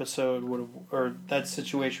this episode would have, or that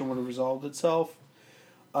situation would have resolved itself,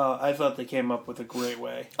 I thought they came up with a great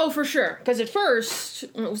way. Oh, for sure. Because at first,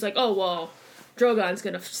 it was like, oh, well, Drogon's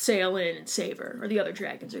going to sail in and save her. Or the other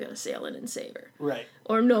dragons are going to sail in and save her. Right.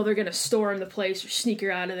 Or no, they're going to storm the place or sneak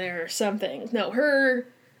her out of there or something. No, her,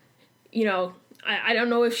 I don't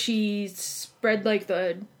know if she spread, like,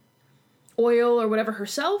 the oil or whatever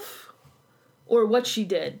herself, or what she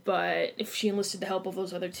did, but if she enlisted the help of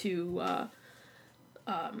those other two,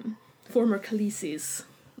 former Khaleesi's.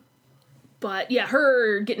 But, yeah,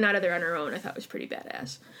 her getting out of there on her own I thought was pretty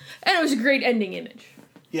badass. And it was a great ending image.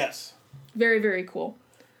 Yes. Very, very cool.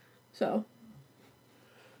 So.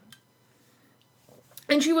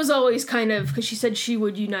 And she was always kind of, because she said she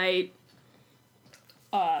would unite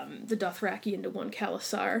the Dothraki into one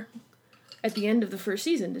Khalasar at the end of the first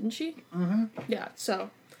season, didn't she? Mm-hmm. Yeah, so.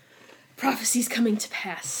 Prophecy's coming to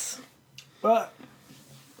pass.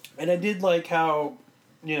 And I did like how,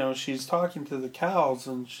 she's talking to the cows,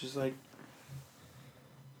 and she's like,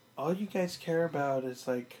 all you guys care about is,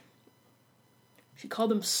 like... She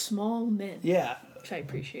called them small men. Yeah. Which I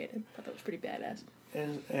appreciated. I thought that was pretty badass.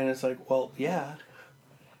 And it's like, well, yeah.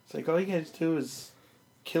 It's like, all you guys do is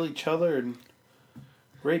kill each other and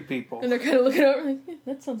rape people. And they're kind of looking over like, yeah,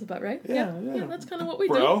 that sounds about right. Yeah. That's kind of what we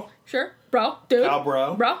Bro. do. Sure. Bro. Dude. Cow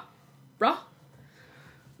bro. Bro.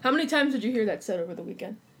 How many times did you hear that said over the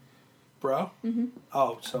weekend? Bro? Mm-hmm.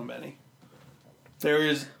 Oh, so many. There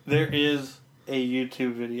is a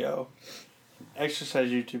YouTube video,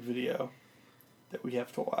 exercise YouTube video, that we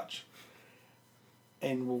have to watch.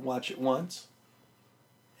 And we'll watch it once,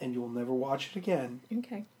 and you will never watch it again.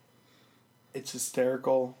 Okay. It's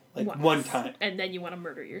hysterical, like Once. one time. And then you want to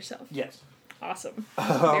murder yourself. Yes. Awesome.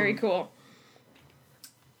 Very cool.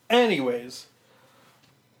 Anyways.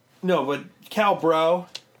 No, but Cal Bro.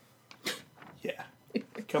 Yeah.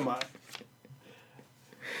 Come on.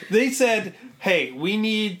 They said, hey, we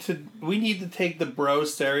need to take the bro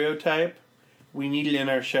stereotype. We need it in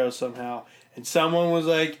our show somehow. And someone was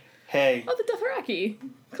like, hey. Oh, the Dothraki.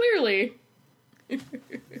 Clearly.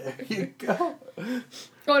 There you go.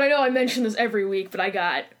 Oh, and I know I mention this every week, but I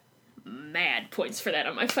got mad points for that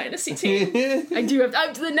on my fantasy team. I do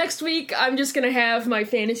have... the next week, I'm just going to have my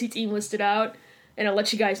fantasy team listed out, and I'll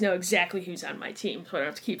let you guys know exactly who's on my team, so I don't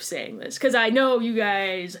have to keep saying this. Because I know you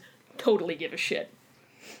guys totally give a shit.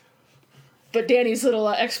 But Danny's little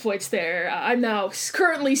exploits there. I'm now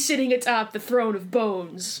currently sitting atop the throne of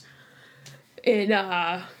bones in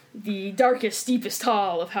the darkest, deepest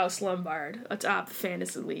hall of House Lombard, atop the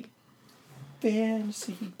Fantasy League.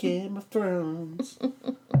 Fantasy Game of Thrones.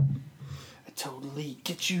 I totally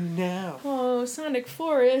get you now. Oh, Sonic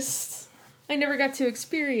Forest. I never got to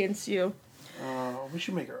experience you. We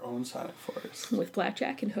should make our own Sonic Forest. With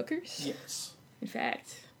blackjack and hookers? Yes. In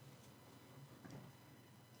fact,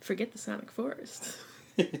 forget the Sonic Forest.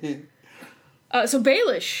 So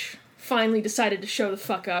Baelish finally decided to show the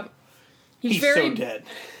fuck up. He's so dead.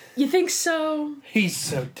 You think so? He's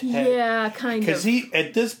so dead. Yeah, kind of. Because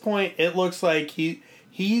at this point, it looks like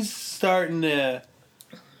he's starting to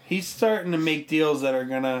make deals that are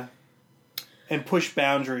gonna and push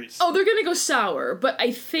boundaries. Oh, they're gonna go sour, but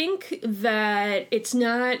I think that it's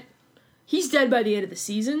not. He's dead by the end of the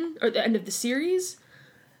season or the end of the series,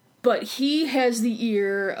 but he has the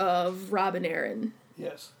ear of Robin Arryn.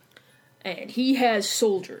 Yes. And he has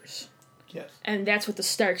soldiers. Yes. And that's what the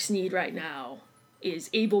Starks need right now, is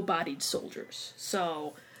able-bodied soldiers.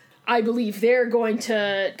 So I believe they're going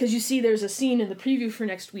to... Because you see there's a scene in the preview for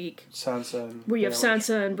next week Sansa and where you have Baelish.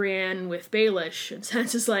 Sansa and Brienne with Baelish, and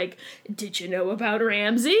Sansa's like, did you know about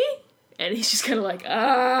Ramsay? And he's just kind of like,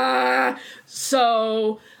 ah.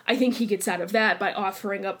 So I think he gets out of that by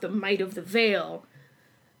offering up the might of the Vale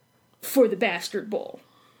for the Bastard Bowl.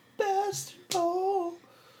 Bastard Bowl.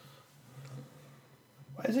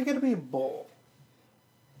 Why is it going to be a bowl?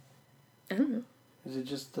 I don't know. Is it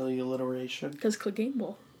just the alliteration? Because Clegane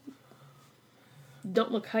Bowl.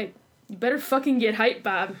 Don't look hype. You better fucking get hype,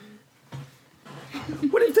 Bob.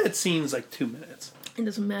 What if that scene's like 2 minutes? It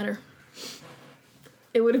doesn't matter.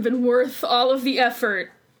 It would have been worth all of the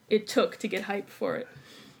effort it took to get hype for it.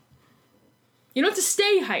 You don't have to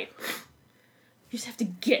stay hype. You just have to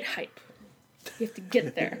get hype. You have to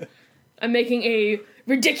get there. I'm making a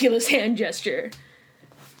ridiculous hand gesture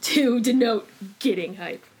to denote getting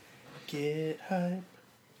hype. Get hype.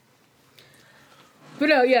 But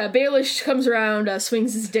no, yeah, Baelish comes around,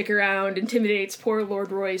 swings his dick around, intimidates poor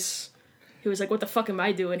Lord Royce, who was like, what the fuck am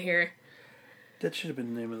I doing here? That should have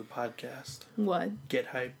been the name of the podcast. What? Get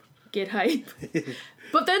hype. Get hype.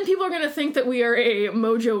 But then people are going to think that we are a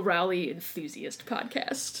Mojo Rally enthusiast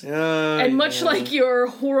podcast. And much like your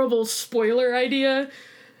horrible spoiler idea,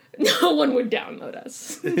 no one would download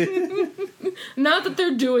us. Not that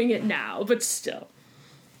they're doing it now, but still.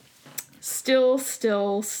 Still.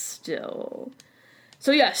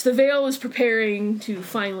 So yes, the Vale is preparing to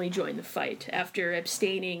finally join the fight after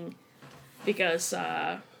abstaining because,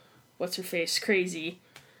 what's-her-face, Crazy,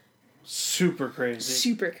 Super crazy.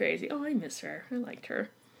 Super crazy. Oh, I miss her. I liked her.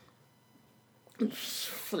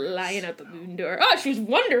 Flying out the moon door. Oh, she's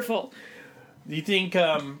wonderful. Do you think,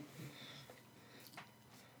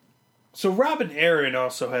 so Robin Aaron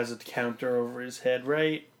also has a counter over his head,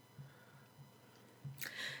 right?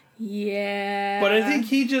 Yeah. But I think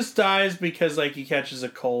he just dies because, like, he catches a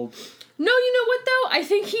cold. No, you know what, though? I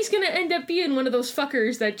think he's gonna end up being one of those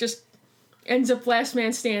fuckers that just ends up last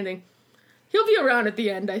man standing. He'll be around at the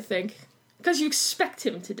end, I think. Because you expect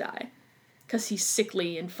him to die. Because he's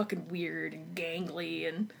sickly and fucking weird and gangly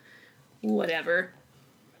and whatever.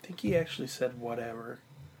 I think he actually said whatever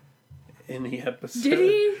in the episode. Did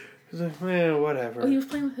he? He was like, whatever. Oh, he was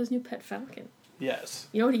playing with his new pet falcon. Yes.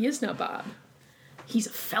 You know what he is now, Bob? He's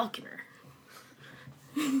a falconer.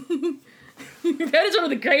 That is one of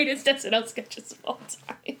the greatest SNL sketches of all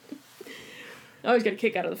time. I always get a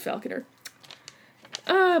kick out of the falconer.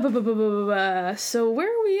 So where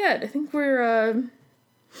are we at? I think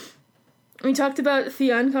we talked about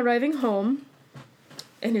Theon arriving home,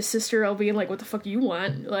 and his sister all being like, what the fuck do you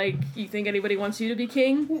want? Like, you think anybody wants you to be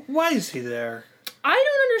king? Why is he there? I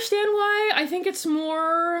don't understand why. I think it's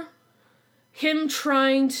more him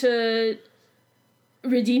trying to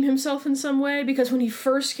redeem himself in some way, because when he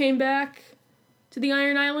first came back to the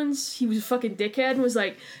Iron Islands, he was a fucking dickhead and was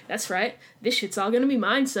like, that's right, this shit's all gonna be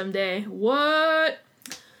mine someday. What?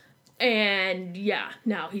 And yeah,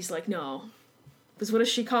 now he's like, no. Because what does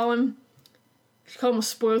she call him? She called him a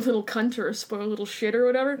spoiled little cunt or a spoiled little shit or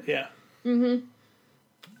whatever. Yeah. Mm-hmm.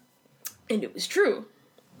 And it was true.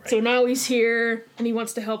 Right. So now he's here, and he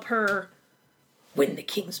wants to help her win the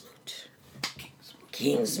King's Moot.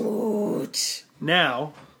 King's Moot.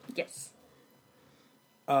 Now, Yes.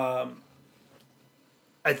 I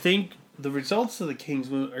think the results of the King's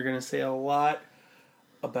Moot are going to say a lot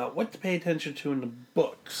about what to pay attention to in the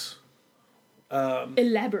books.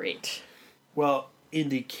 Elaborate. Well, in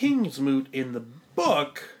the King's Moot in the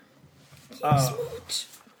book, King's Moot.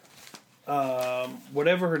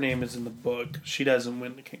 whatever her name is in the book, she doesn't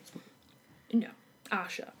win the King's Moot. No.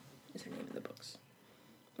 Asha is her name in the books.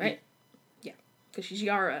 Right? Yeah. Because she's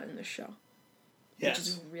Yara in the show. Yes. Which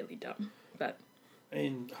is really dumb. But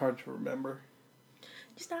And hard to remember.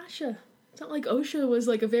 just Asha. It's not like Osha was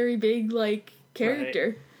like a very big like character.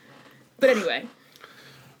 Right. But anyway.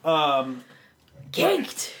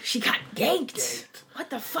 Ganked! She got ganked! What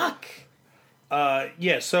the fuck?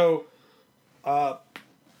 Yeah, so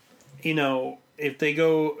you know, if they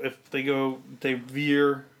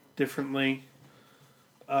veer differently.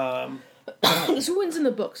 So who wins in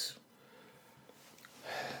the books?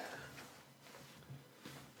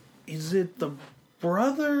 Is it the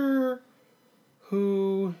brother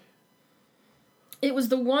who... It was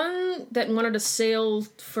the one that wanted to sail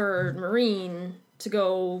for Marine to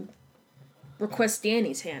go request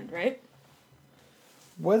Dany's hand, right?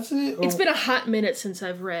 Was it? It's been a hot minute since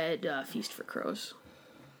I've read Feast for Crows.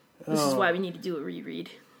 This is why we need to do a reread.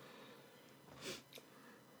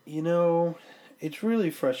 You know, it's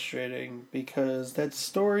really frustrating because that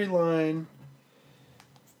storyline...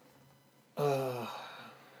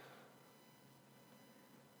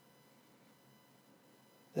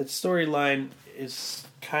 that storyline is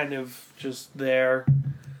kind of just there.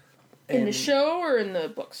 In the show or in the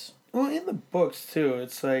books? Well, in the books, too.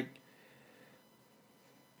 It's like...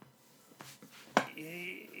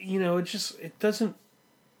 You know, it doesn't...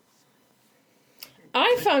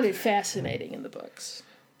 I found it fascinating in the books.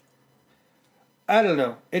 I don't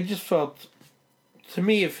know. It just felt... To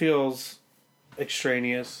me, it feels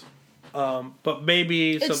extraneous. But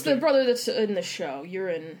maybe it's something... the brother that's in the show.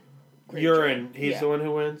 Urine. Urine. He's the one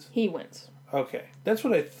who wins? He wins. Okay. That's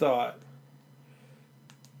what I thought.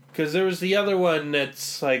 Because there was the other one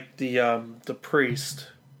that's like the priest.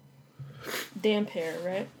 Damphair,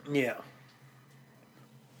 right? Yeah.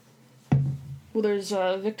 Well, there's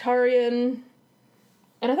Victorian...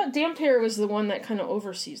 And I thought Damphair was the one that kind of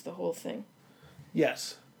oversees the whole thing.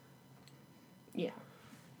 Yes. Yeah.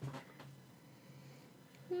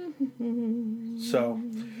 So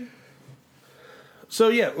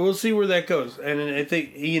yeah, we'll see where that goes. And I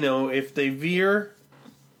think, you know, if they veer,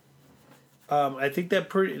 I think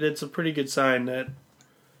that's a pretty good sign that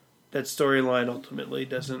that storyline ultimately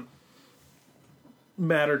doesn't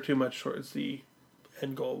matter too much towards the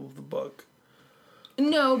end goal of the book.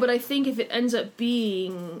 No, but I think if it ends up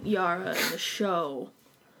being Yara in the show,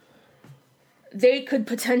 they could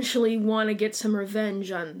potentially want to get some revenge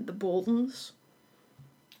on the Boldens.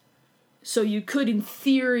 So you could, in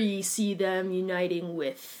theory, see them uniting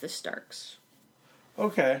with the Starks.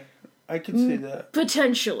 Okay, I can see that.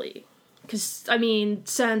 Potentially. Because, I mean,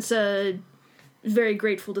 Sansa is very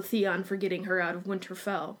grateful to Theon for getting her out of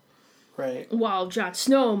Winterfell. Right. While Jon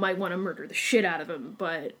Snow might want to murder the shit out of him,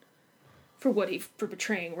 but for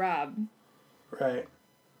betraying Robb. Right.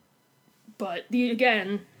 But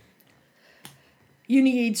again, you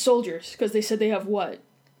need soldiers because they said they have what?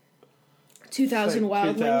 2,000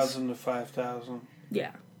 wildlings. 2,000 to 5,000.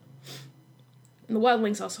 Yeah. And the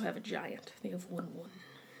wildlings also have a giant. They have 1/1.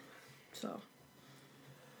 So.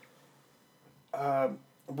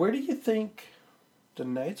 Where do you think the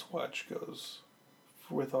Night's Watch goes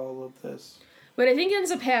with all of this? What I think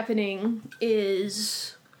ends up happening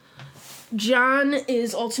is Jon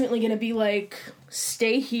is ultimately going to be like,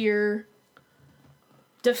 stay here,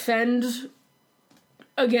 defend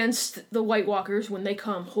against the White Walkers when they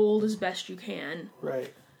come, hold as best you can.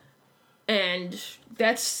 Right. And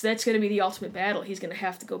that's going to be the ultimate battle. He's going to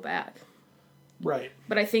have to go back. Right.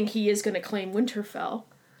 But I think he is going to claim Winterfell.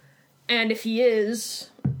 And if he is,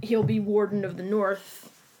 he'll be Warden of the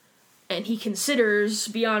North. And he considers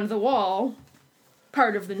Beyond the Wall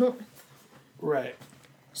part of the North. Right.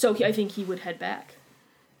 So I think he would head back.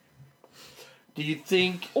 Do you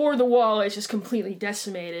think... Or the Wall is just completely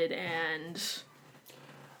decimated and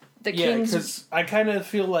the King's... Yeah, because I kind of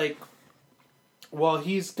feel like while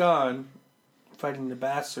he's gone fighting the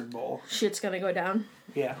Bastard Bowl... Shit's gonna go down.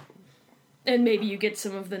 Yeah. And maybe you get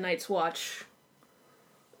some of the Night's Watch.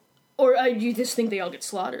 Or you just think they all get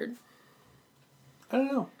slaughtered. I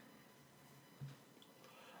don't know.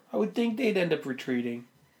 I would think they'd end up retreating.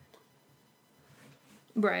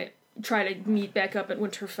 Right. Try to meet back up at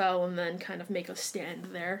Winterfell and then kind of make a stand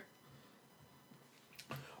there.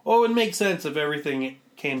 Well, it would make sense if everything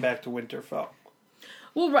came back to Winterfell.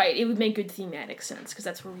 Well, right. It would make good thematic sense, because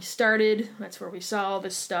that's where we started. That's where we saw all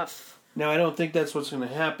this stuff. Now, I don't think that's what's going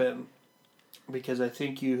to happen. Because I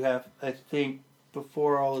think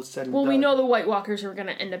before all is said and done... Well, we know the White Walkers are going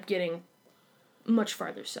to end up getting much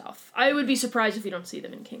farther south. I would be surprised if you don't see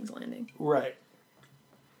them in King's Landing. Right.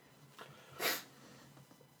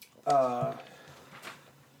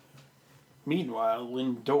 Meanwhile,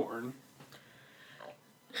 Lynn Dorne...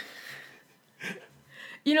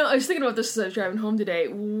 You know, I was thinking about this as I was driving home today.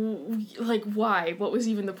 Like, why? What was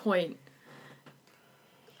even the point?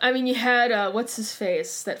 I mean, you had,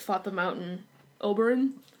 what's-his-face that fought the Mountain?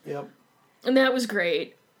 Oberyn? Yep. And that was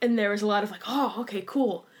great. And there was a lot of like, oh, okay,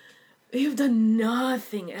 cool. You've done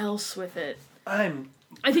nothing else with it. I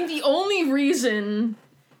think the only reason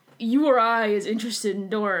you or I is interested in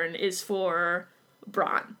Dorne is for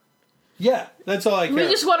Bronn. Yeah, that's all I care. We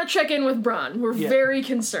just want to check in with Bronn. We're very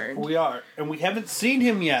concerned. We are. And we haven't seen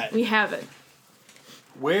him yet. We haven't.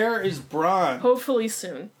 Where is Bronn? Hopefully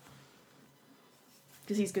soon.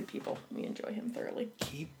 Because he's good people. We enjoy him thoroughly.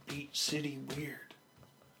 Keep Beach City weird.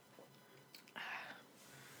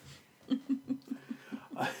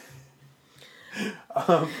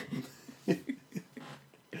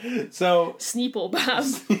 So... Sneeple, Bob.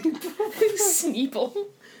 Sneeple.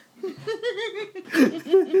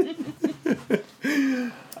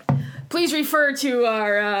 Please refer to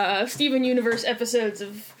our Steven Universe episodes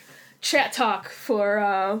of Chat Talk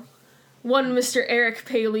for one Mr. Eric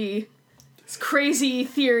Paley's crazy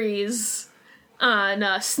theories on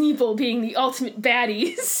Sneeple being the ultimate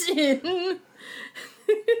baddies in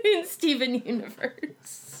Steven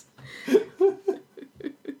Universe.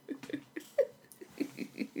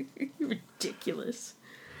 Ridiculous.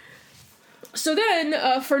 So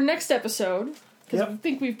then, for next episode, because I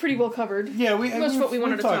think we've pretty well covered most of what we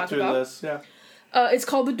wanted to talk about. This, yeah. It's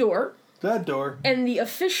called The Door. The Door. And the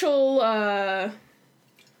official,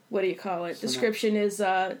 what do you call it, description is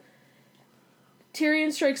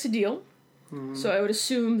Tyrion strikes a deal. Mm-hmm. So I would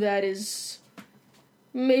assume that is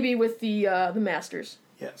maybe with the Masters.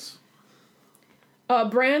 Yes.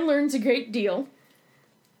 Bran learns a great deal.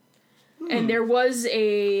 And there was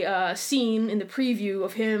a scene in the preview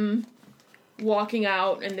of him walking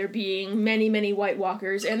out and there being many, many White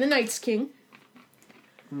Walkers and the Night's King.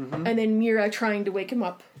 Mm-hmm. And then Mira trying to wake him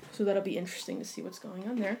up. So that'll be interesting to see what's going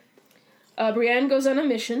on there. Brienne goes on a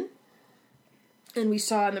mission. And we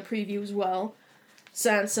saw in the preview as well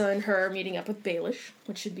Sansa and her meeting up with Baelish,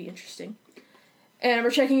 which should be interesting. And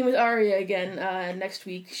we're checking in with Arya again next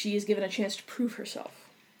week. She is given a chance to prove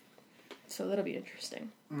herself. So that'll be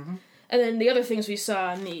interesting. Mm-hmm. And then the other things we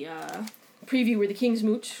saw in the preview were the King's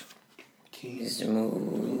Moot. King's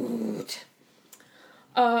Moot.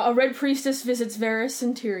 A Red Priestess visits Varys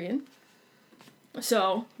and Tyrion.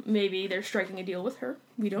 So maybe they're striking a deal with her.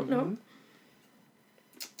 We don't know.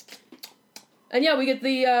 And yeah, we get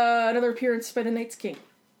the another appearance by the Night's King.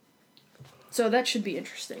 So that should be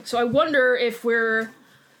interesting. So I wonder if we're...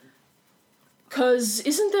 Because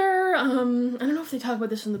isn't there... I don't know if they talk about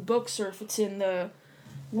this in the books or if it's in the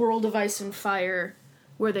World of Ice and Fire,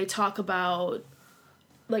 where they talk about,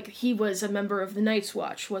 like, he was a member of the Night's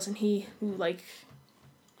Watch, wasn't he? Who, like,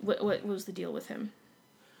 what was the deal with him?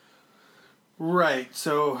 Right,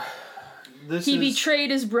 so He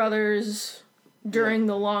betrayed his brothers during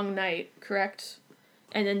the Long Night, correct?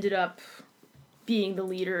 And ended up being the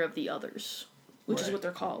leader of the others, which is what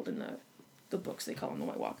they're called in the books. They call them the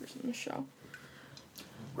White Walkers in the show.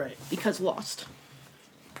 Right. Because Lost.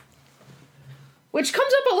 Which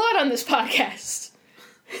comes up a lot on this podcast.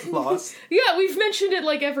 Lost? Yeah, we've mentioned it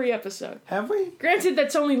like every episode. Have we? Granted,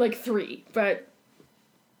 that's only like 3, but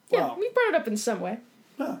yeah, Wow. we brought it up in some way.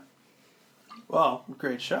 Huh. Well,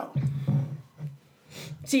 great show.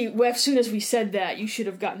 See, as soon as we said that, you should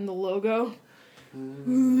have gotten the logo.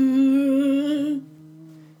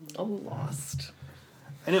 Oh, Lost.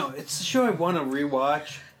 I know, it's a show I want to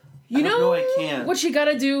rewatch. You know I can't. what you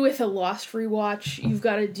gotta do with a Lost rewatch? You've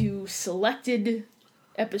gotta do selected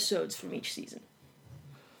episodes from each season.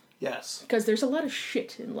 Yes. Because there's a lot of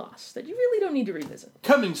shit in Lost that you really don't need to revisit.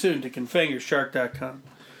 Coming soon to confangershark.com.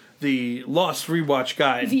 The Lost Rewatch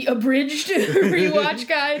Guide. The abridged rewatch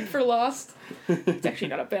guide for Lost. It's actually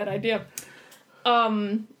not a bad idea.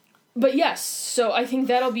 But yes, so I think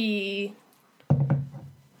that'll be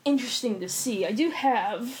interesting to see. I do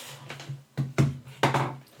have,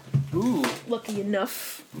 Ooh. lucky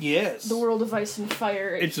enough, Yes. The World of Ice and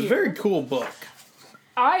Fire. It's here. a very cool book.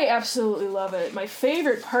 I absolutely love it. My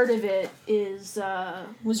favorite part of it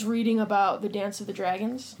was reading about the Dance of the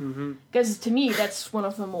Dragons. Because to me, that's one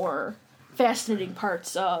of the more fascinating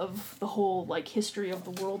parts of the whole like history of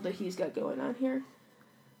the world that he's got going on here.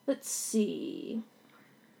 Let's see.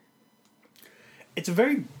 It's a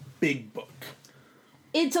very big book.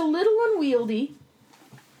 It's a little unwieldy,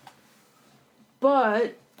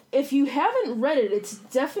 but if you haven't read it, it's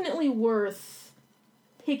definitely worth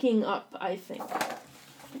picking up, I think.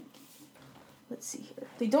 Let's see here.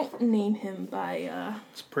 They don't name him by,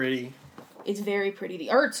 It's pretty. It's very pretty. The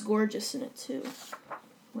art's gorgeous in it, too.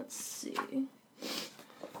 Let's see. And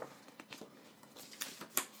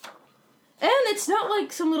it's not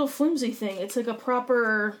like some little flimsy thing. It's like a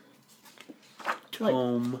proper...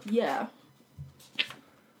 Tome. Yeah.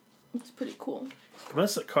 It's pretty cool. It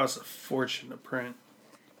must have cost a fortune to print.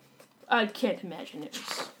 I can't imagine it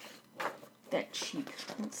was that cheap.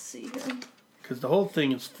 Let's see here. Because the whole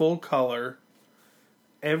thing is full color.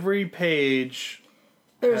 Every page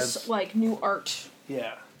There's, has... like, new art.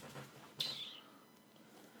 Yeah.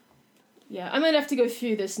 Yeah, I might have to go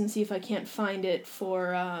through this and see if I can't find it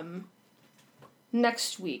for,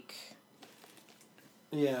 next week.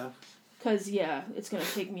 Yeah. Because, yeah, it's going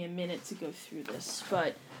to take me a minute to go through this.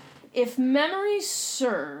 But if memory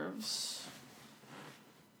serves...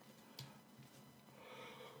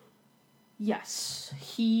 Yes,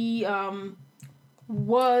 he,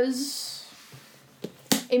 was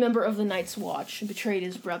a member of the Night's Watch and betrayed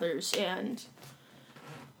his brothers and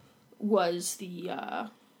was the,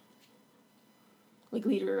 like,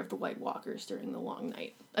 leader of the White Walkers during the Long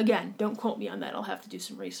Night. Again, don't quote me on that. I'll have to do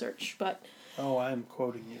some research, but... Oh, I'm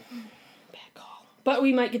quoting you. Bad call. But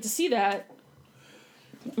we might get to see that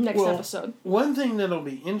next episode. One thing that'll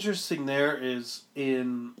be interesting there is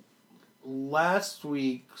in last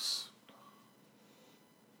week's...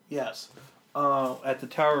 Yes. At the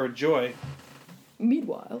Tower of Joy...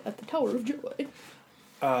 Meanwhile, at the Tower of Joy.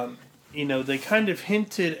 You know, they kind of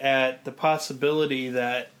hinted at the possibility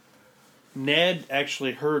that Ned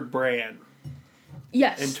actually heard Bran.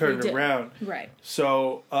 Yes, And turned around. Right.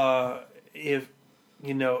 So, if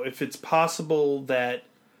it's possible that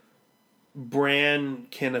Bran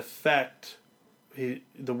can affect the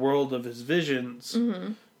world of his visions,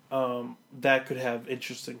 that could have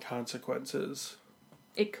interesting consequences.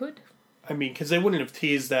 It could. I mean, because they wouldn't have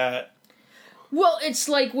teased that. Well, it's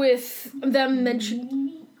like with them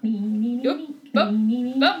mentioning... We're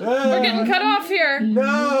getting cut off here.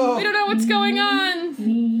 No! We don't know what's going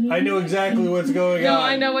on. I know exactly what's going on. No,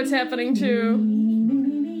 I know what's happening too.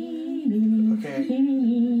 Okay.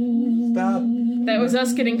 Stop. That was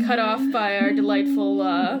us getting cut off by our delightful,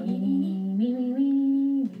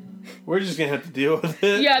 We're just gonna have to deal with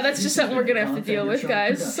it. Yeah, that's just something we're gonna have to deal with,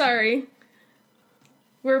 guys. Sorry.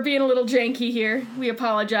 We're being a little janky here. We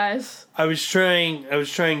apologize. I was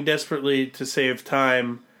trying desperately to save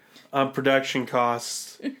time on production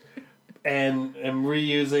costs, and am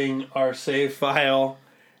reusing our save file,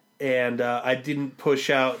 and I didn't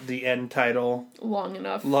push out the end title Long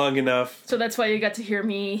enough. So that's why you got to hear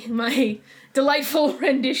my delightful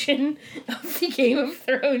rendition of the Game of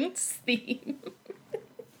Thrones theme.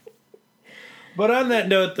 But on that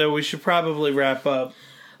note, though, we should probably wrap up.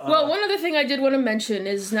 Well, one other thing I did want to mention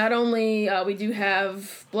is not only we do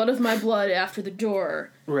have Blood of My Blood After the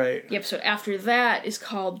Door. Right. The episode after that is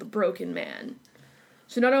called The Broken Man.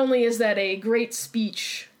 So not only is that a great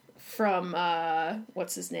speech from,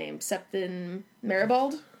 what's his name? Septon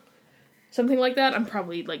Maribald? Something like that. I'm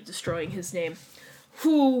probably, destroying his name.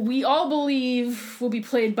 Who we all believe will be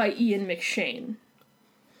played by Ian McShane.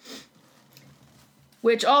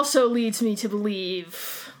 Which also leads me to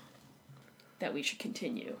believe that we should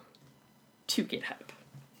continue to get hype.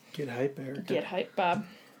 Get hype, Erica. Get hype, Bob.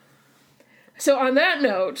 So on that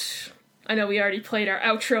note, I know we already played our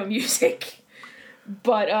outro music,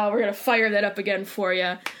 but we're going to fire that up again for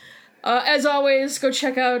you. As always, go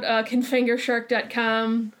check out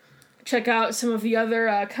confingershark.com. Check out some of the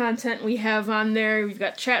other content we have on there. We've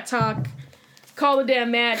got Chat Talk, Call the Damn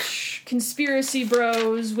Match, Conspiracy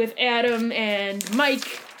Bros with Adam and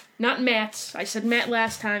Mike. Not Matt. I said Matt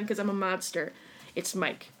last time because I'm a monster. It's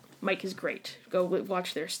Mike. Mike is great. Go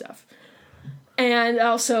watch their stuff. And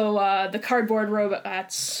also the Cardboard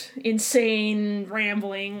Robots. Insane,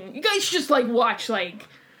 rambling. You guys should just watch,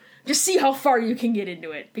 just see how far you can get into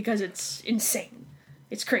it because it's insane.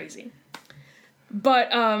 It's crazy. But,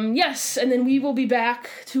 yes, and then we will be back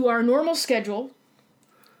to our normal schedule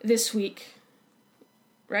this week.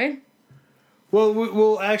 Right? Well,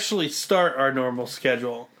 we'll actually start our normal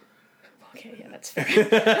schedule. Okay, yeah, that's fair.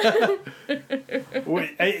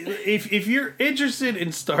 If you're interested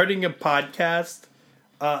in starting a podcast,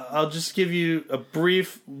 I'll just give you a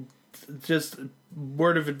brief, just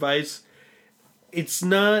word of advice. It's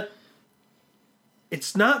not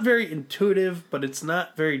very intuitive, but it's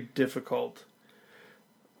not very difficult.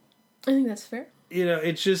 I think that's fair.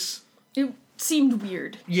 It's just... It seemed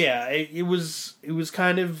weird. Yeah, it was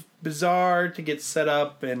kind of bizarre to get set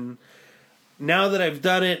up, and now that I've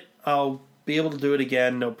done it, I'll be able to do it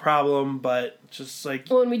again, no problem, but just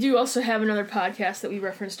Well, and we do also have another podcast that we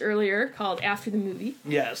referenced earlier called After the Movie.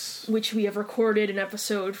 Yes. Which we have recorded an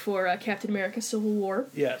episode for Captain America Civil War.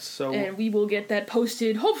 Yes, so... And we will get that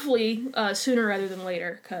posted, hopefully, sooner rather than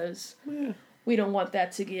later, because we don't want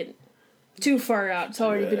that to get too far out. It's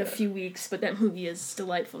already been a few weeks, but that movie is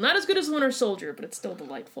delightful. Not as good as Winter Soldier, but it's still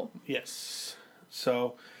delightful. Yes.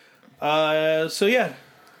 So yeah,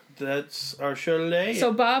 that's our show today.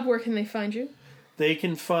 So, Bob, where can they find you? They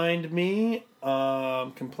can find me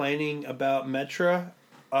complaining about Metra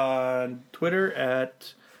on Twitter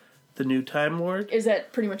at The New Time Lord. Is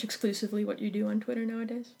that pretty much exclusively what you do on Twitter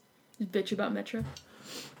nowadays? Just bitch about Metra?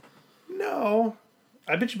 No.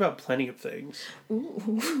 I bitch about plenty of things.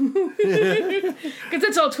 Ooh. Because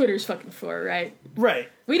that's all Twitter's fucking for, right? Right.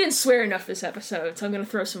 We didn't swear enough this episode, so I'm going to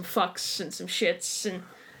throw some fucks and some shits and...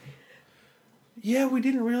 Yeah, we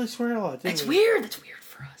didn't really swear a lot, did we? That's weird. That's weird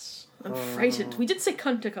for us. I'm frightened. We did say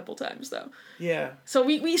cunt a couple times, though. Yeah. So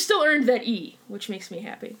we still earned that E, which makes me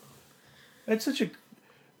happy. It's such a...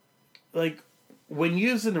 when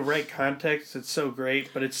used in the right context, it's so great,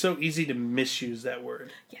 but it's so easy to misuse that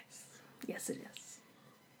word. Yes. Yes, it is.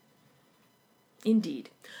 Indeed.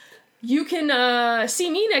 You can see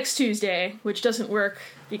me next Tuesday, which doesn't work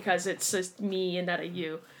because it's just me and not a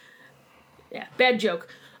you. Yeah, bad joke.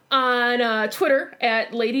 On Twitter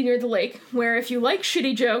at Lady Near the Lake, where if you like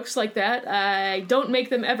shitty jokes like that, I don't make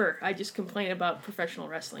them ever. I just complain about professional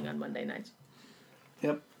wrestling on Monday nights.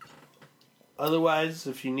 Yep. Otherwise,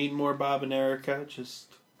 if you need more Bob and Erica,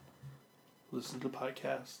 just listen to the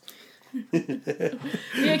podcast.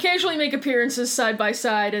 We occasionally make appearances side by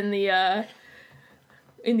side in the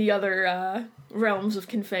other realms of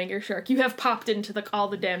Confanger Shark. You have popped into all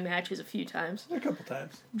the damn matches a few times. A couple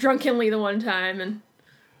times. Drunkenly the one time, and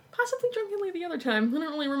possibly drunkenly the other time. I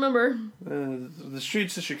don't really remember. The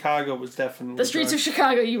Streets of Chicago was definitely The Streets of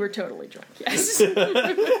Chicago, you were totally drunk, yes.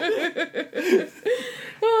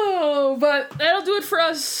 Oh, but that'll do it for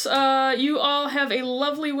us. You all have a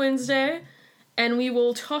lovely Wednesday, and we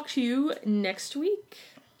will talk to you next week.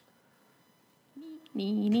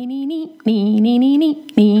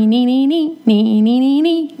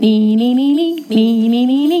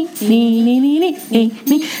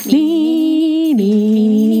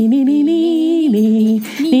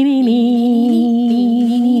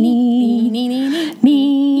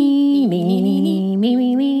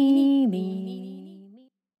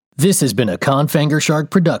 This has been a Confanger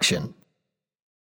Shark production.